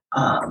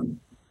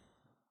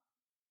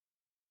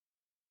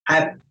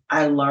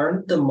 I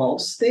learned the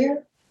most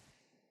there.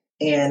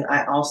 And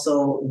I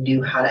also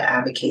knew how to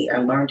advocate. I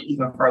learned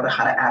even further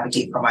how to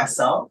advocate for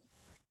myself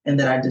and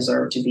that I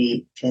deserve to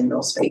be in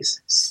those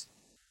spaces.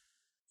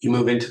 You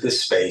move into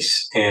this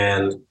space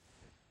and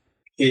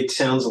it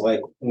sounds like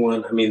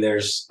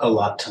there's a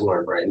lot to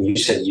learn, right? And you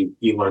said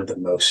you learned the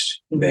most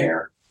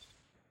there.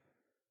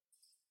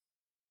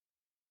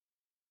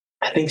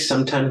 I think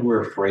sometimes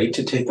we're afraid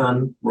to take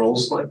on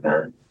roles like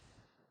that.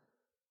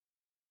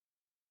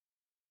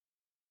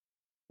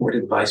 What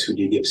advice would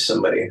you give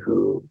somebody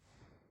who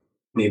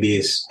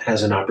maybe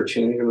has an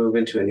opportunity to move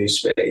into a new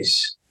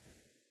space,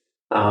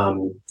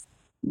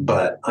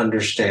 but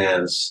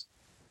understands,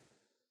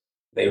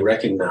 they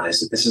recognize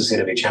that this is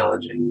going to be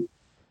challenging.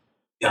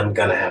 I'm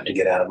going to have to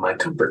get out of my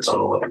comfort zone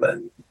a little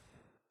bit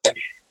and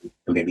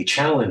maybe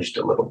challenged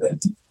a little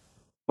bit.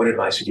 What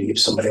advice would you give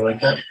somebody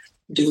like that?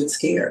 Do it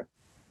scared.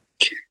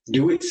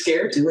 Do it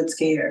scared? Do it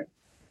scared.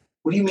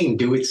 What do you mean,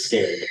 do it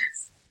scared?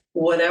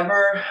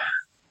 Whatever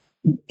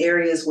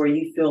areas where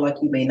you feel like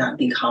you may not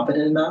be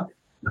competent enough,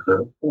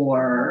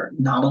 or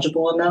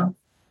knowledgeable enough,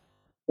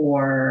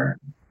 or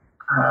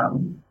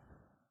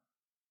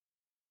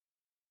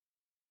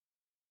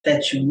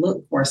that you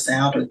look or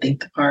sound or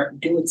think the part,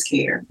 do it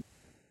scared.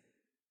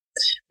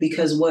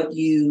 Because what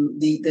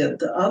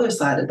the other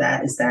side of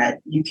that is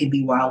that you can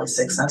be wildly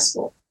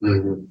successful.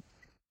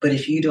 But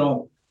if you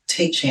don't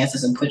take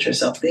chances and put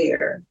yourself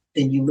there,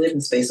 then you live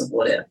in space of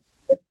what if,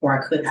 or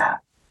I could have.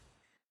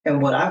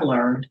 And what I've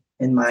learned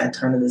in my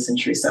turn of the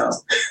century self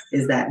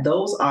is that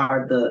those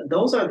are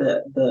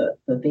the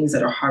things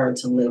that are harder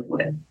to live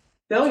with.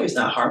 Failure is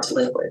not hard to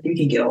live with. You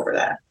can get over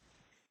that.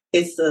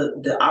 It's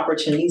the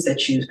opportunities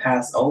that you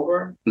pass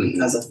over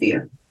because of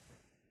fear.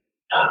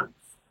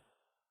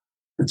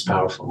 That's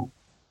powerful.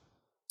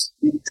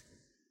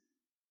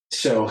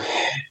 So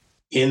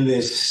in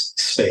this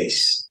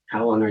space,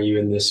 how long are you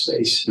in this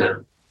space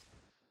now?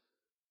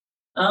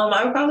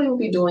 I probably will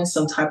be doing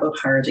some type of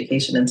higher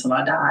education until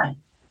I die.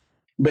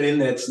 But in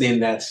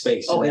that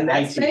space. Oh, in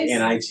that IT, space?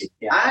 In IT.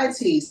 Yeah.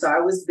 IT. So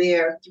I was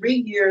there 3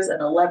 years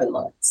and 11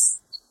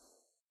 months.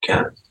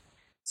 Okay.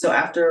 So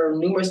after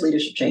numerous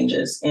leadership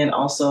changes and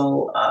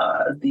also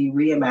the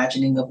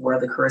reimagining of where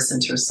the Career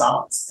Center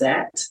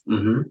sat,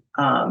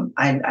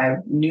 I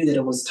knew that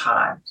it was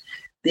time.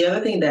 The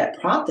other thing that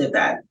prompted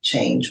that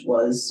change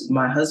was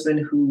my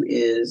husband, who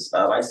is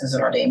a licensed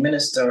and ordained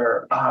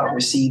minister,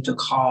 received a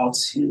call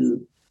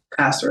to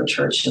pastor a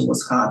church in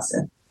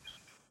Wisconsin.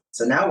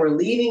 So now we're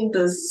leaving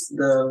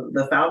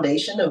the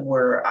foundation of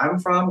where I'm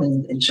from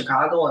in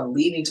Chicago and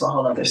leaving to a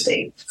whole other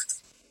state.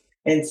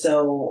 And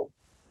so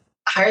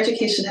higher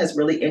education has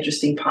really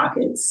interesting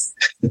pockets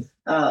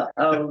of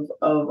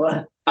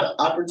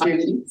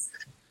opportunities.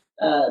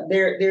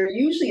 There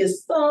usually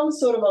is some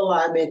sort of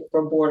alignment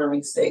for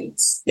bordering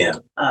states. Yeah.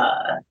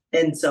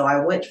 And so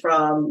I went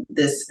from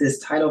this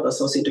title of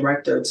associate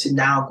director to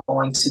now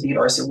going to the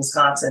University of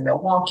Wisconsin,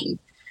 Milwaukee,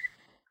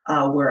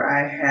 where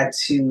I had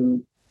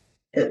to,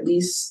 at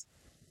least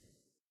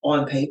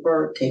on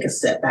paper, take a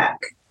step back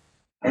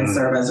and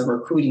serve as a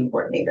recruiting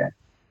coordinator.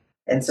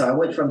 And so I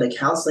went from the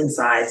counseling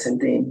side to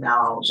then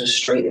now just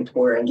straight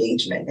employer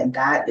engagement. And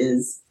that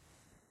is,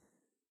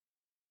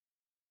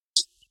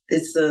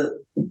 it's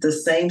the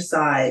same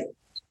side,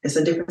 it's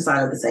a different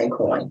side of the same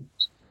coin.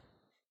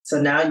 So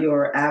now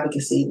your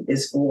advocacy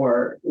is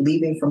for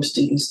leaving from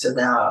students to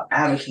now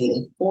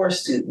advocating for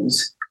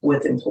students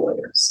with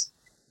employers.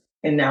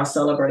 And now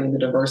celebrating the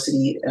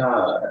diversity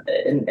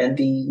and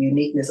the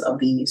uniqueness of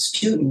the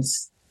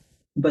students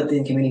but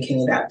then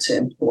communicating that to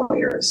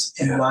employers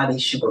and why they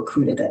should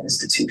recruit at that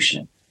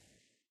institution.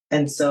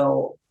 And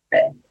so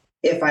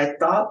if I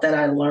thought that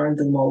I learned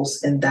the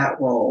most in that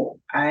role,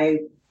 I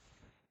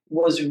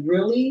was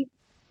really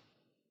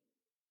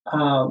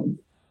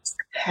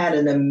had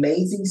an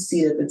amazing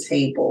seat at the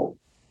table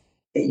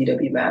at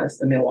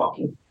UW-Madison,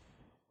 Milwaukee.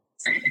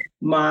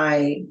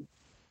 My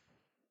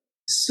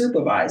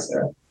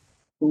supervisor,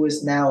 who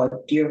is now a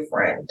dear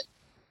friend,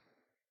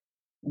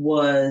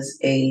 was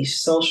a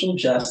social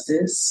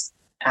justice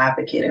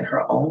advocate in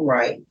her own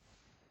right,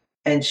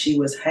 and she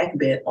was heck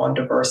bent on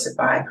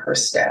diversifying her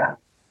staff.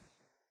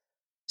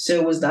 So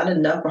it was not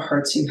enough for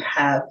her to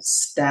have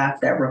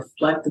staff that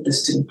reflected the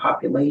student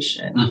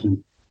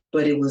population,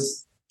 but it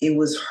was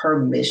her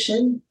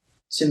mission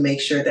to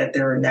make sure that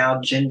there are now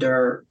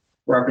gender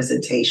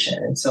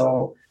representation. And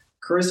so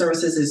career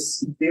services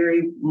is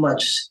very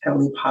much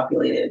heavily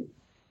populated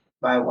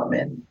by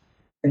women.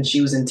 And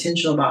she was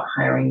intentional about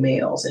hiring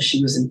males, and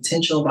she was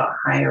intentional about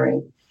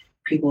hiring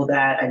people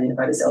that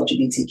identified as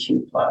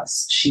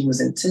LGBTQ+. She was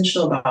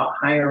intentional about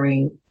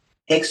hiring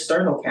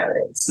external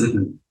candidates.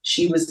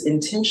 She was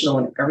intentional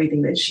in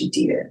everything that she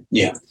did.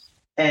 Yeah.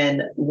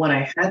 And when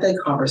I had that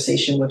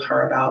conversation with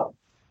her about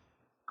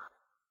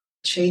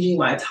changing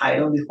my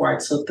title before I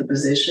took the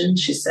position,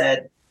 she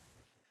said,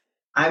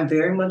 I'm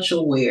very much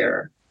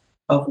aware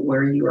of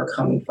where you are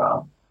coming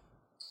from.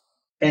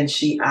 And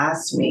she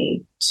asked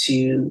me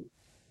to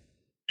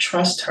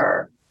trust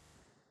her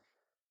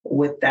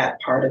with that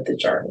part of the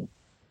journey.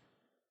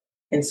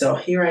 And so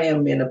here I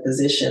am in a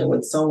position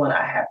with someone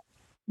I have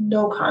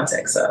no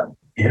context of.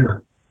 Yeah.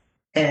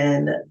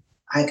 And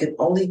I could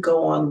only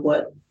go on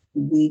what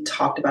we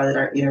talked about in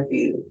our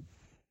interview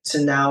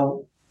to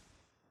now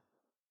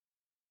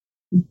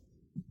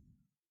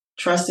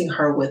trusting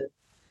her with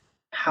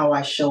how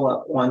I show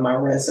up on my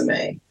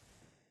resume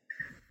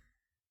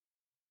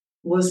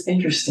was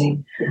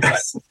interesting.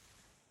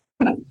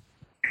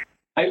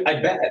 I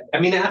bet. I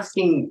mean,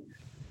 asking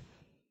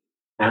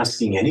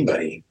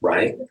anybody,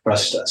 right?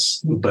 Trust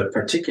us, but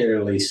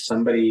particularly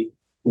somebody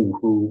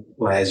who,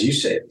 well, as you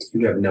said,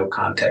 you have no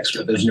context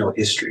or there's no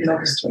history. No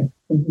history.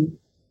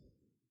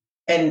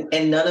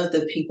 And none of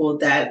the people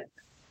that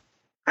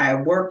I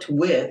worked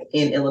with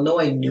in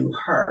Illinois knew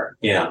her.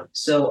 Yeah.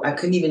 So I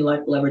couldn't even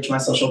leverage my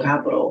social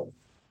capital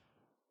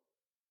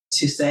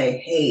to say,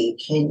 hey,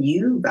 can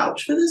you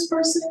vouch for this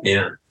person?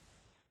 Yeah.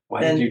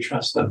 Why did you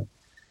trust them?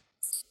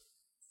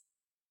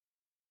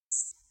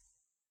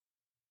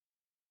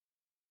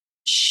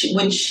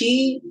 When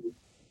she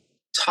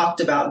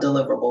talked about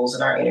deliverables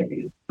in our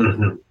interview,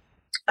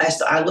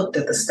 I looked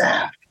at the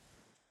staff.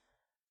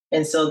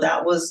 And so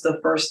that was the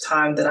first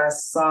time that I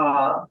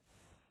saw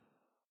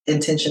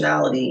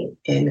intentionality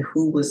in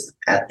who was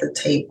at the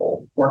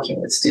table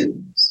working with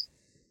students.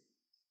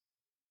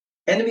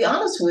 And to be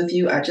honest with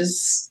you, I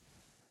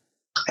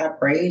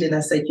prayed and I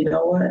said, you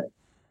know what?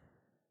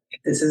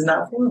 If this is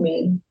not for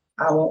me,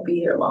 I won't be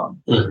here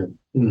long.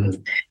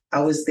 I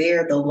was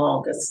there the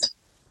longest,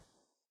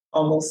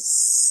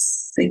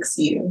 almost 6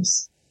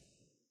 years.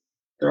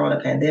 Throw in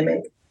a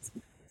pandemic,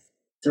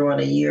 throw in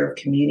a year of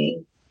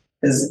commuting,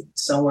 because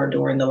somewhere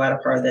during the latter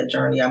part of that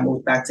journey, I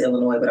moved back to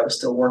Illinois, but I was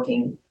still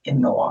working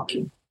in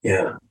Milwaukee.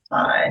 Yeah.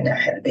 And I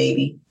had a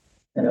baby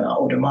and an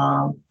older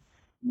mom.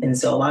 And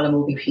so a lot of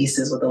moving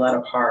pieces with a lot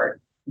of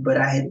heart, but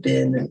I had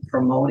been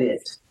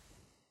promoted.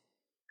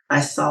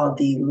 I saw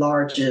the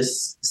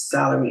largest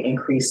salary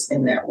increase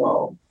in that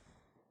role.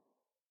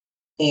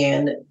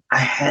 And I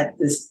had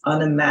this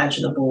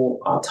unimaginable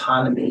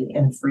autonomy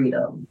and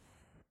freedom,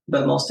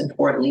 but most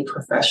importantly,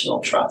 professional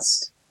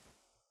trust,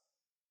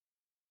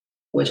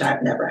 which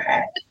I've never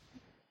had.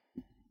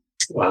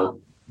 Wow.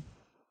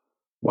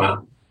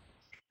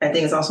 I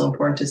think it's also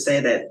important to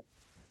say that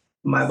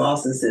my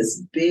boss is this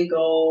big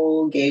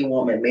old gay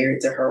woman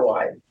married to her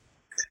wife,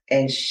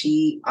 and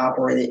she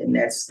operated in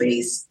that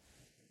space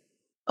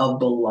of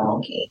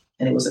belonging.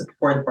 And it was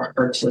important for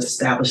her to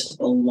establish the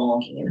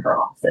belonging in her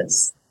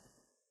office.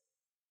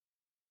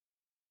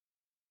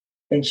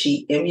 And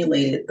she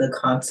emulated the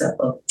concept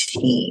of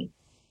team.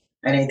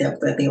 And I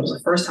think it was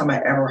the first time I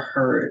ever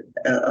heard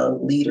a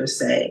leader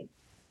say,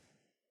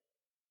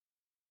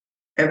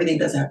 everything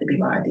doesn't have to be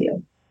my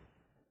idea.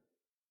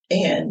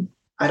 And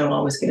I don't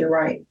always get it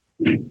right.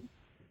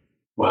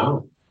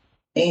 Wow.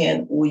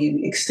 And will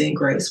you extend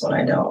grace when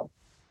I don't?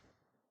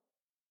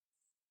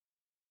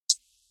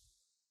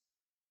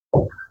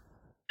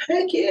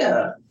 Heck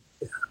yeah.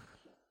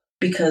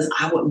 Because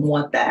I would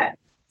want that.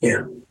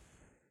 Yeah.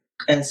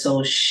 And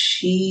so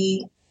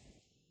she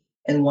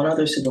and one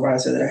other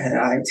supervisor that I had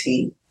at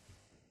IT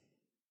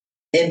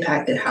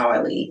impacted how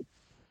I lead.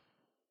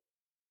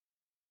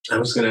 I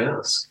was going to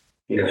ask,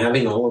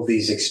 having all of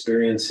these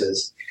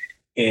experiences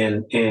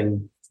and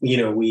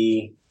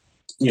we,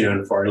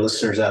 and for our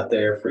listeners out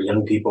there, for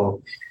young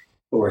people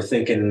who are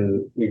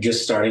thinking, you're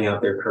just starting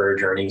out their career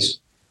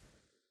journeys,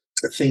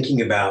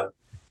 thinking about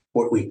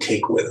what we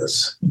take with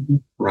us,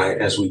 right,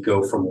 as we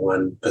go from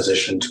one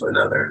position to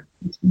another.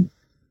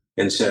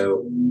 And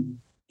so,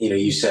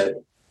 you said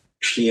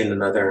she and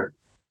another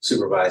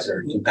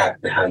supervisor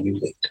impacted how you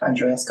lead?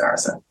 Andres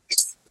Garza.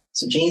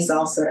 So Gene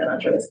Salsa and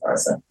Andres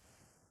Garza.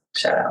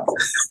 Shout out.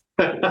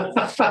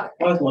 I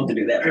always wanted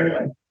to do that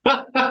anyway.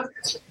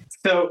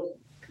 So,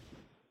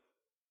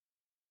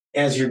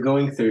 as you're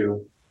going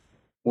through,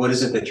 what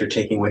is it that you're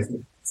taking with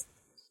you?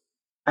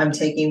 I'm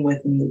taking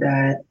with me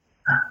that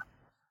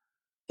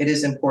it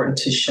is important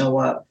to show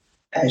up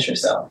as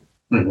yourself.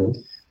 Mm-hmm.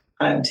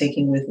 I'm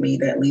taking with me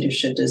that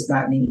leadership does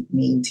not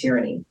mean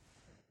tyranny.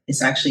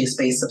 It's actually a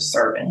space of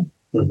serving.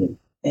 Mm-hmm.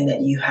 And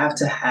that you have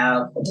to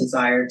have a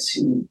desire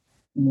to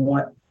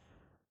want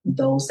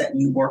those that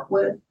you work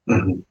with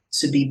Mm-hmm.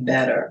 to be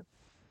better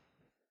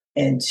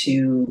and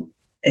to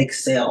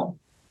excel.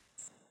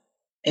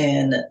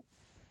 And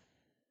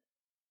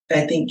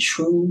I think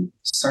true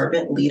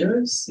servant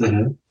leaders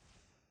Mm-hmm.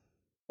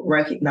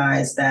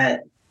 recognize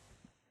that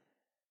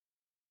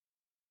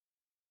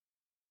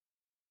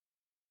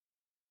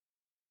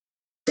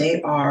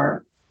they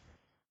are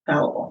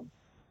fallible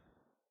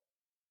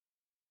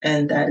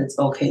and that it's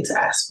okay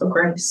to ask for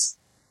grace,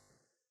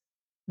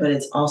 but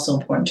it's also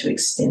important to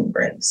extend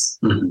grace.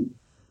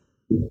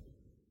 Mm-hmm.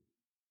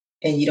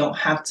 And you don't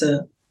have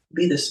to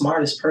be the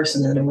smartest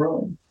person in the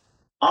room.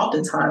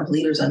 Oftentimes,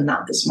 leaders are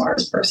not the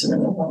smartest person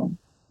in the room.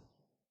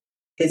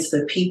 It's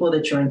the people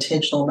that you're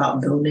intentional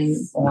about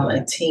building on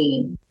a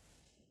team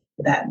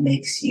that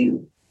makes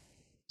you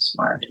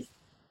smart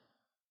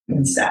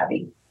and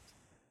savvy.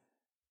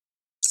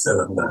 I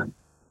love that.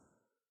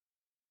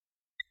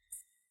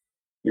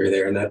 You're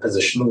there in that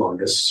position the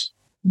longest.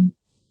 Mm-hmm.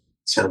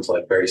 Sounds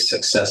like very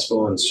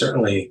successful, and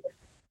certainly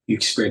you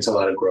experience a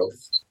lot of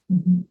growth.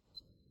 Mm-hmm.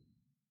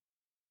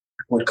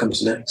 What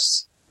comes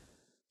next?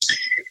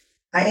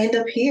 I end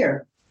up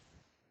here.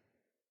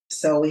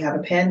 So we have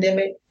a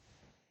pandemic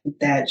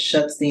that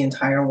shuts the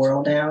entire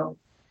world down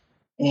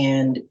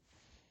and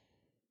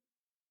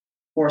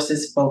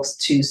forces folks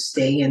to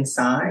stay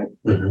inside.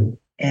 Mm-hmm.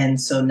 And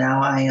so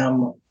now I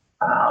am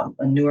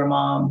a newer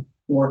mom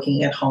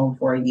working at home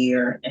for a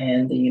year,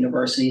 and the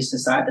universities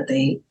decide that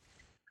they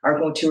are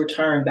going to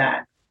return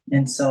back.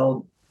 And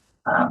so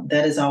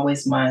that is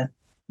always my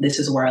 "this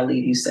is where I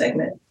leave you"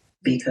 segment,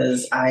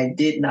 because I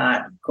did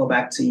not go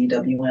back to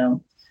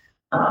UWM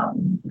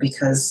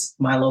because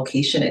my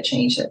location had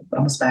changed. I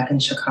was back in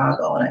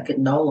Chicago and I could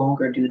no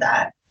longer do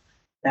that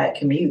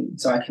commute.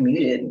 So I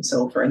commuted. And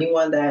so for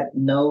anyone that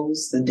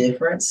knows the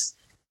difference,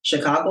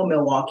 Chicago and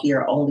Milwaukee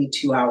are only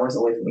 2 hours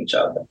away from each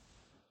other.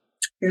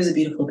 Here's a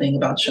beautiful thing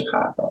about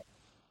Chicago.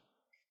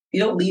 If you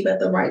don't leave at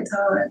the right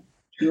time,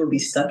 you will be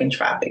stuck in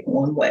traffic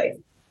one way,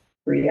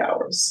 3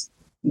 hours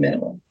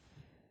minimum.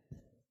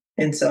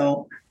 And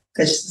so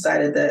I just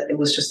decided that it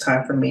was just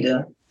time for me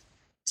to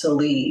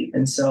leave.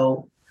 And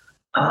so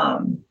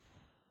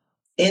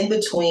in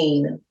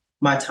between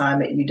my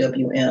time at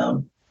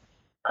UWM,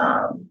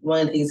 one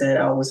of the things that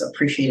I always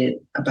appreciated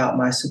about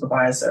my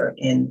supervisor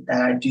and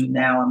that I do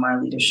now in my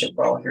leadership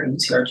role here at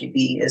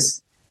UTRGV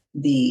is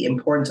the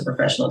importance of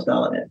professional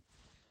development.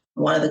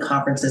 One of the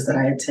conferences that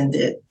I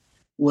attended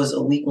was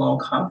a week-long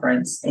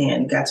conference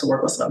and got to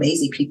work with some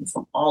amazing people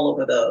from all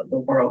over the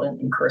world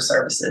in career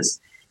services.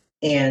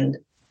 And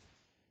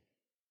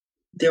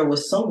there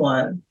was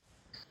someone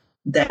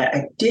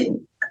that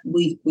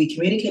we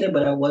communicated,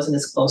 but I wasn't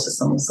as close as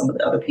some of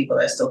the other people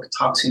that I still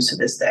talk to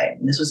this day.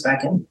 And this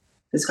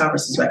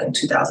conference was back in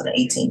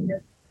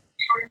 2018.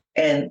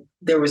 And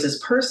there was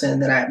this person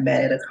that I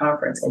met at a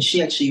conference, and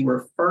she actually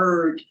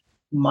referred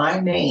my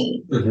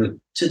name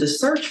to the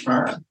search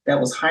firm that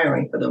was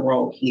hiring for the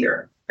role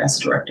here as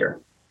director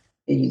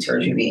at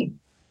UTRGV.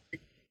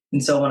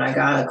 And so when I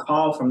got a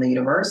call from the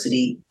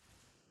university,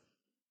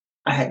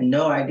 I had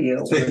no idea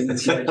where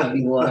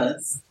UTRGV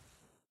was.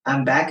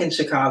 I'm back in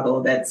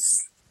Chicago.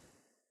 That's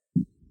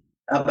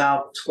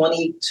about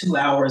 22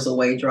 hours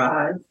away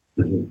drive.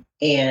 Mm-hmm.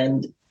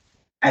 And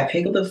I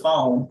pick up the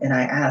phone and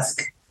I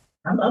ask,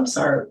 I'm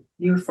sorry,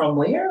 you're from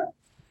where?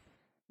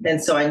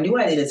 And so I knew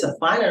I needed to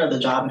find another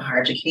job in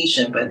higher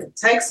education, but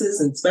Texas,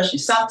 and especially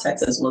South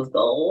Texas, was the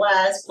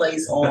last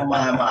place on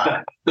my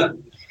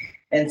mind.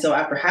 And so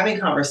after having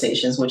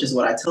conversations, which is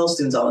what I tell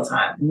students all the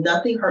time,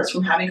 nothing hurts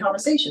from having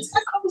conversations.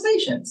 Have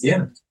conversations.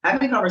 Yeah.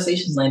 Having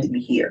conversations landed me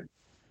here.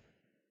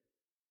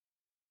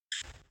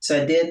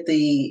 So I did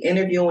the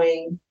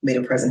interviewing, made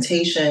a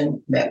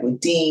presentation, met with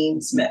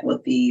deans, met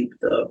with the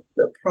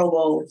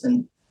provost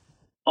and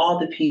all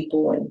the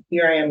people. And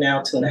here I am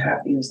now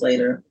 2.5 years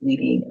later,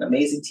 leading an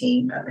amazing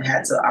team. I've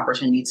had the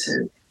opportunity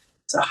to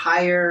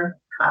hire.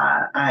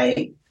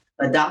 I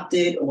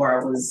adopted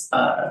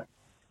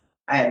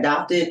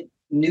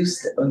new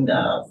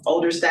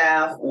older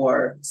staff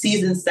or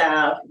seasoned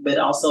staff, but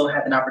also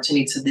had an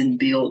opportunity to then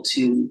build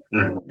to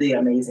the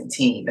amazing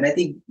team. And I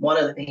think one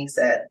of the things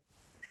that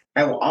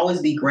I will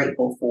always be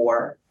grateful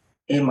for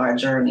in my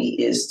journey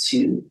is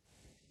to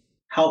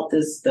help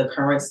the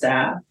current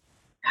staff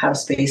have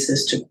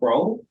spaces to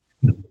grow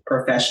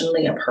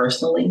professionally and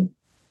personally.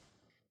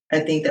 I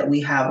think that we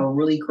have a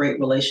really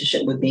great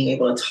relationship with being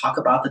able to talk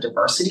about the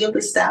diversity of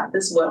the staff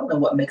as well and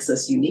what makes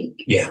us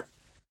unique. Yeah.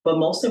 but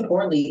most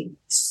importantly,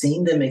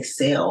 seeing them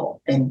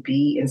excel and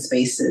be in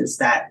spaces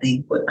that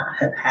they would not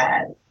have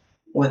had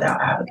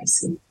without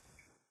advocacy.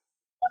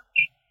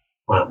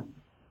 Wow.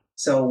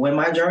 So when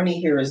my journey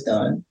here is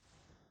done,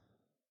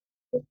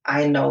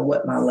 I know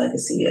what my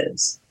legacy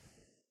is.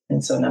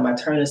 And so now my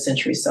turn of the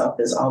century self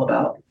is all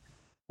about,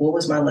 what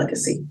was my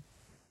legacy?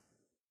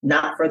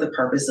 Not for the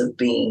purpose of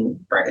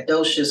being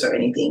braggadocious or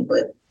anything,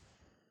 but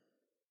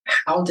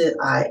how did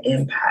I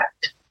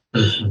impact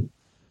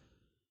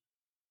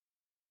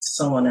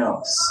someone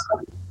else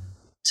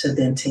to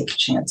then take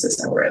chances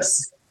and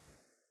risks?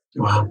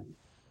 Wow.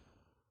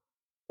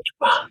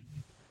 Wow.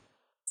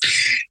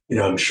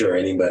 I'm sure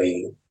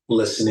anybody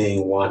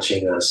listening,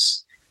 watching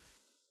us,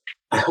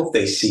 I hope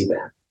they see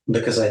that,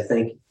 because I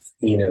think,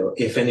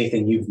 if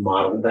anything, you've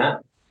modeled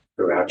that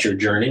throughout your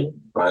journey,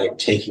 right?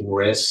 Taking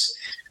risks,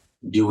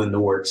 doing the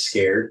word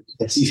scared.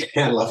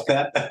 I love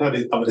that.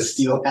 I'm going to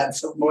steal that at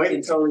some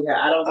point. Totally.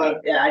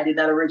 I did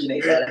not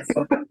originate that.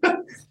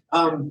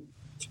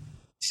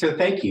 So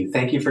thank you.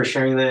 Thank you for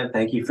sharing that.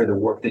 Thank you for the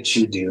work that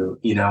you do.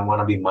 I want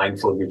to be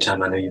mindful of your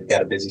time. I know you've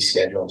got a busy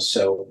schedule.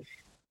 So,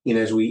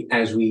 as we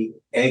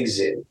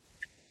exit,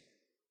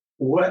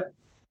 what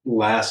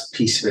last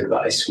piece of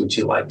advice would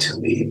you like to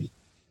leave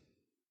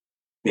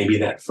maybe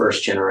that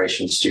first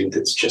generation student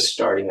that's just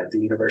starting at the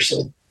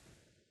university?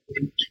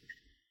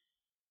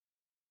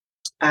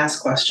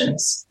 Ask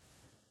questions.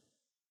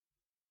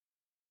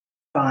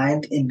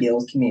 Find and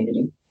build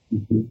community.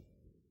 Mm-hmm.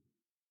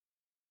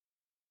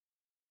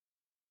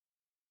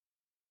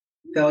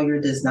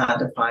 Failure does not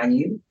define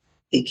you.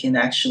 It can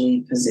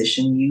actually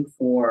position you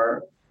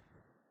for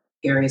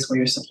areas where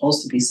you're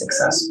supposed to be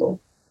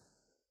successful.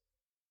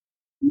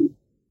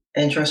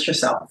 And trust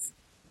yourself.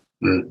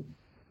 Mm.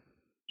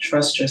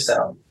 Trust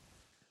yourself.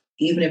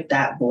 Even if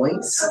that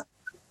voice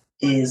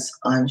is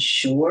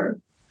unsure,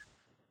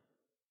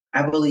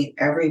 I believe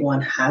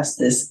everyone has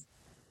this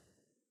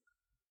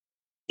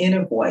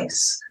inner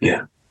voice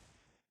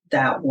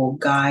that will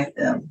guide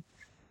them.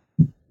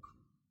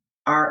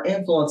 Our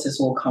influences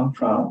will come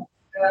from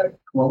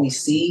what we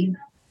see,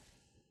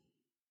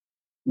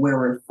 where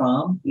we're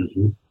from,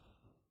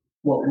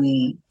 what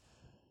we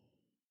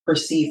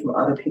perceive from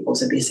other people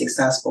to be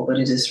successful. But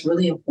it is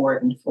really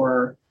important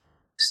for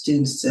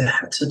students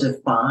to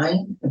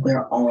define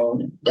their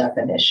own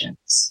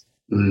definitions.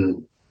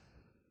 Mm.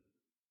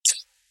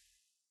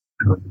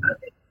 I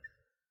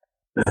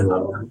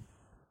love that.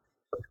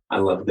 I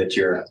love that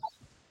you're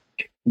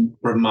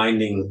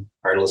reminding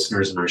our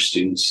listeners and our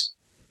students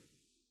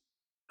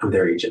of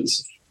their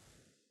agency.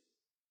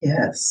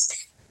 Yes.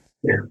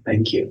 Yeah,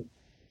 thank you.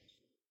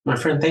 My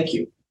friend, thank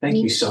you. Thank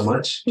you so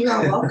much.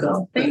 You're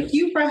welcome. Thank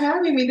you for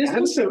having me.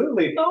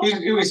 Absolutely.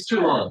 It was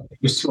too long. It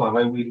was too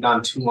long. We've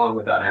gone too long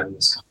without having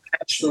this conversation.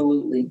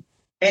 Absolutely.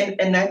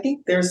 And I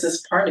think there's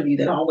this part of you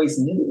that always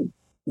knew.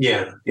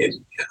 Yeah.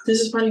 This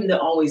is part of you that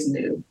always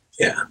knew.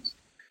 Yeah.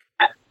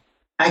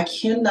 I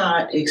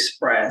cannot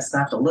express, I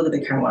have to look at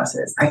the camera when I say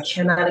this, I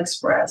cannot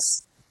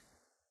express.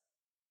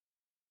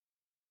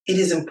 It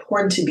is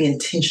important to be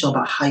intentional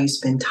about how you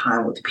spend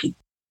time with people.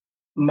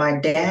 My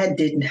dad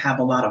didn't have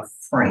a lot of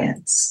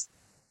friends.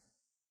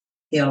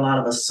 He had a lot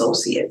of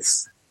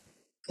associates.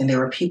 And there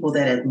were people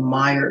that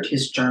admired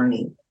his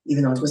journey,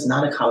 even though he was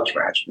not a college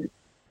graduate.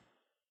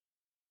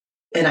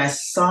 And I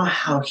saw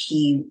how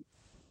he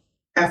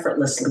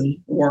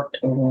effortlessly worked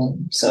a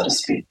room, so to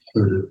speak,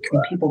 and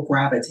people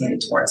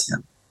gravitated towards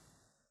him.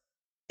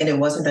 And it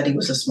wasn't that he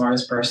was the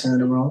smartest person in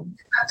the room.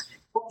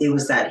 It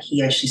was that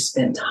he actually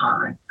spent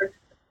time.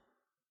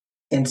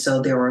 And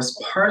so there was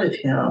part of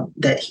him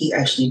that he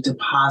actually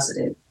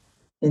deposited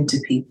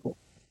into people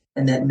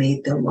and that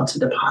made them want to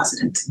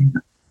deposit into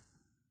him.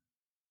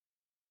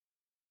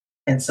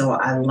 And so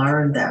I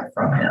learned that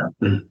from him.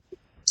 Mm-hmm.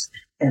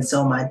 And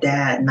so my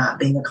dad, not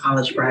being a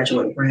college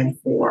graduate, ran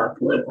for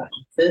political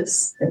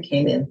office and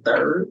came in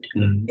third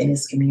in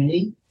his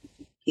community.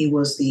 He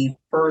was the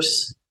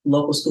first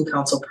local school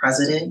council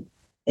president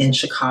in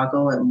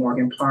Chicago at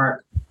Morgan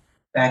Park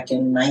back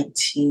in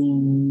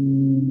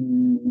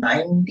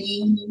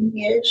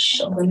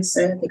 1990-ish, I'm going to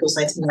say. I think it was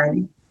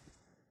 1990.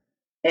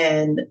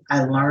 And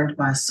I learned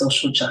my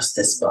social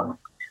justice book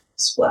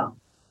as well.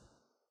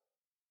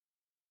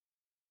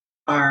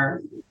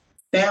 Our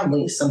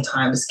families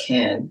sometimes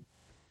can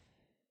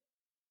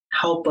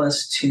help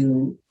us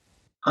to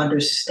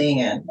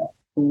understand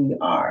who we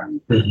are.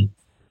 Mm-hmm.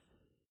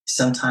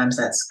 Sometimes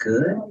that's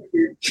good,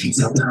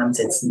 sometimes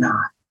it's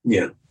not.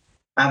 Yeah.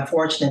 I'm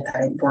fortunate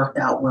that it worked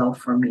out well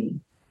for me.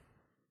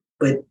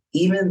 But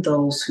even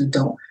those who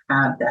don't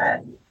have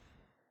that,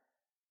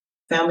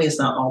 family is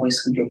not always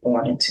who you're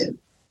born into.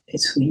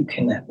 It's who you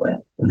connect with.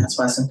 And that's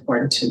why it's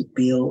important to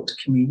build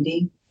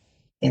community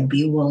and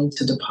be willing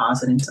to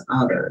deposit into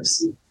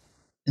others.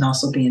 And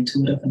also be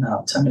intuitive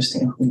enough to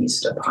understand who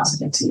needs to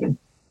deposit into you.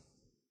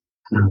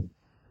 I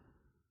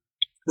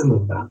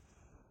love that.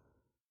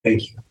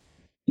 Thank you.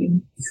 Mm-hmm.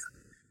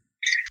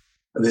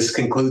 This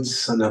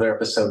concludes another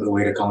episode of the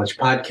Way to College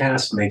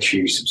podcast. Make sure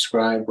you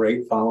subscribe,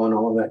 rate, follow, and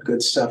all of that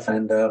good stuff.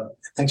 And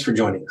thanks for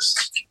joining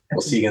us.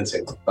 We'll see you again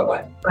soon.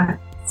 Bye-bye. Bye.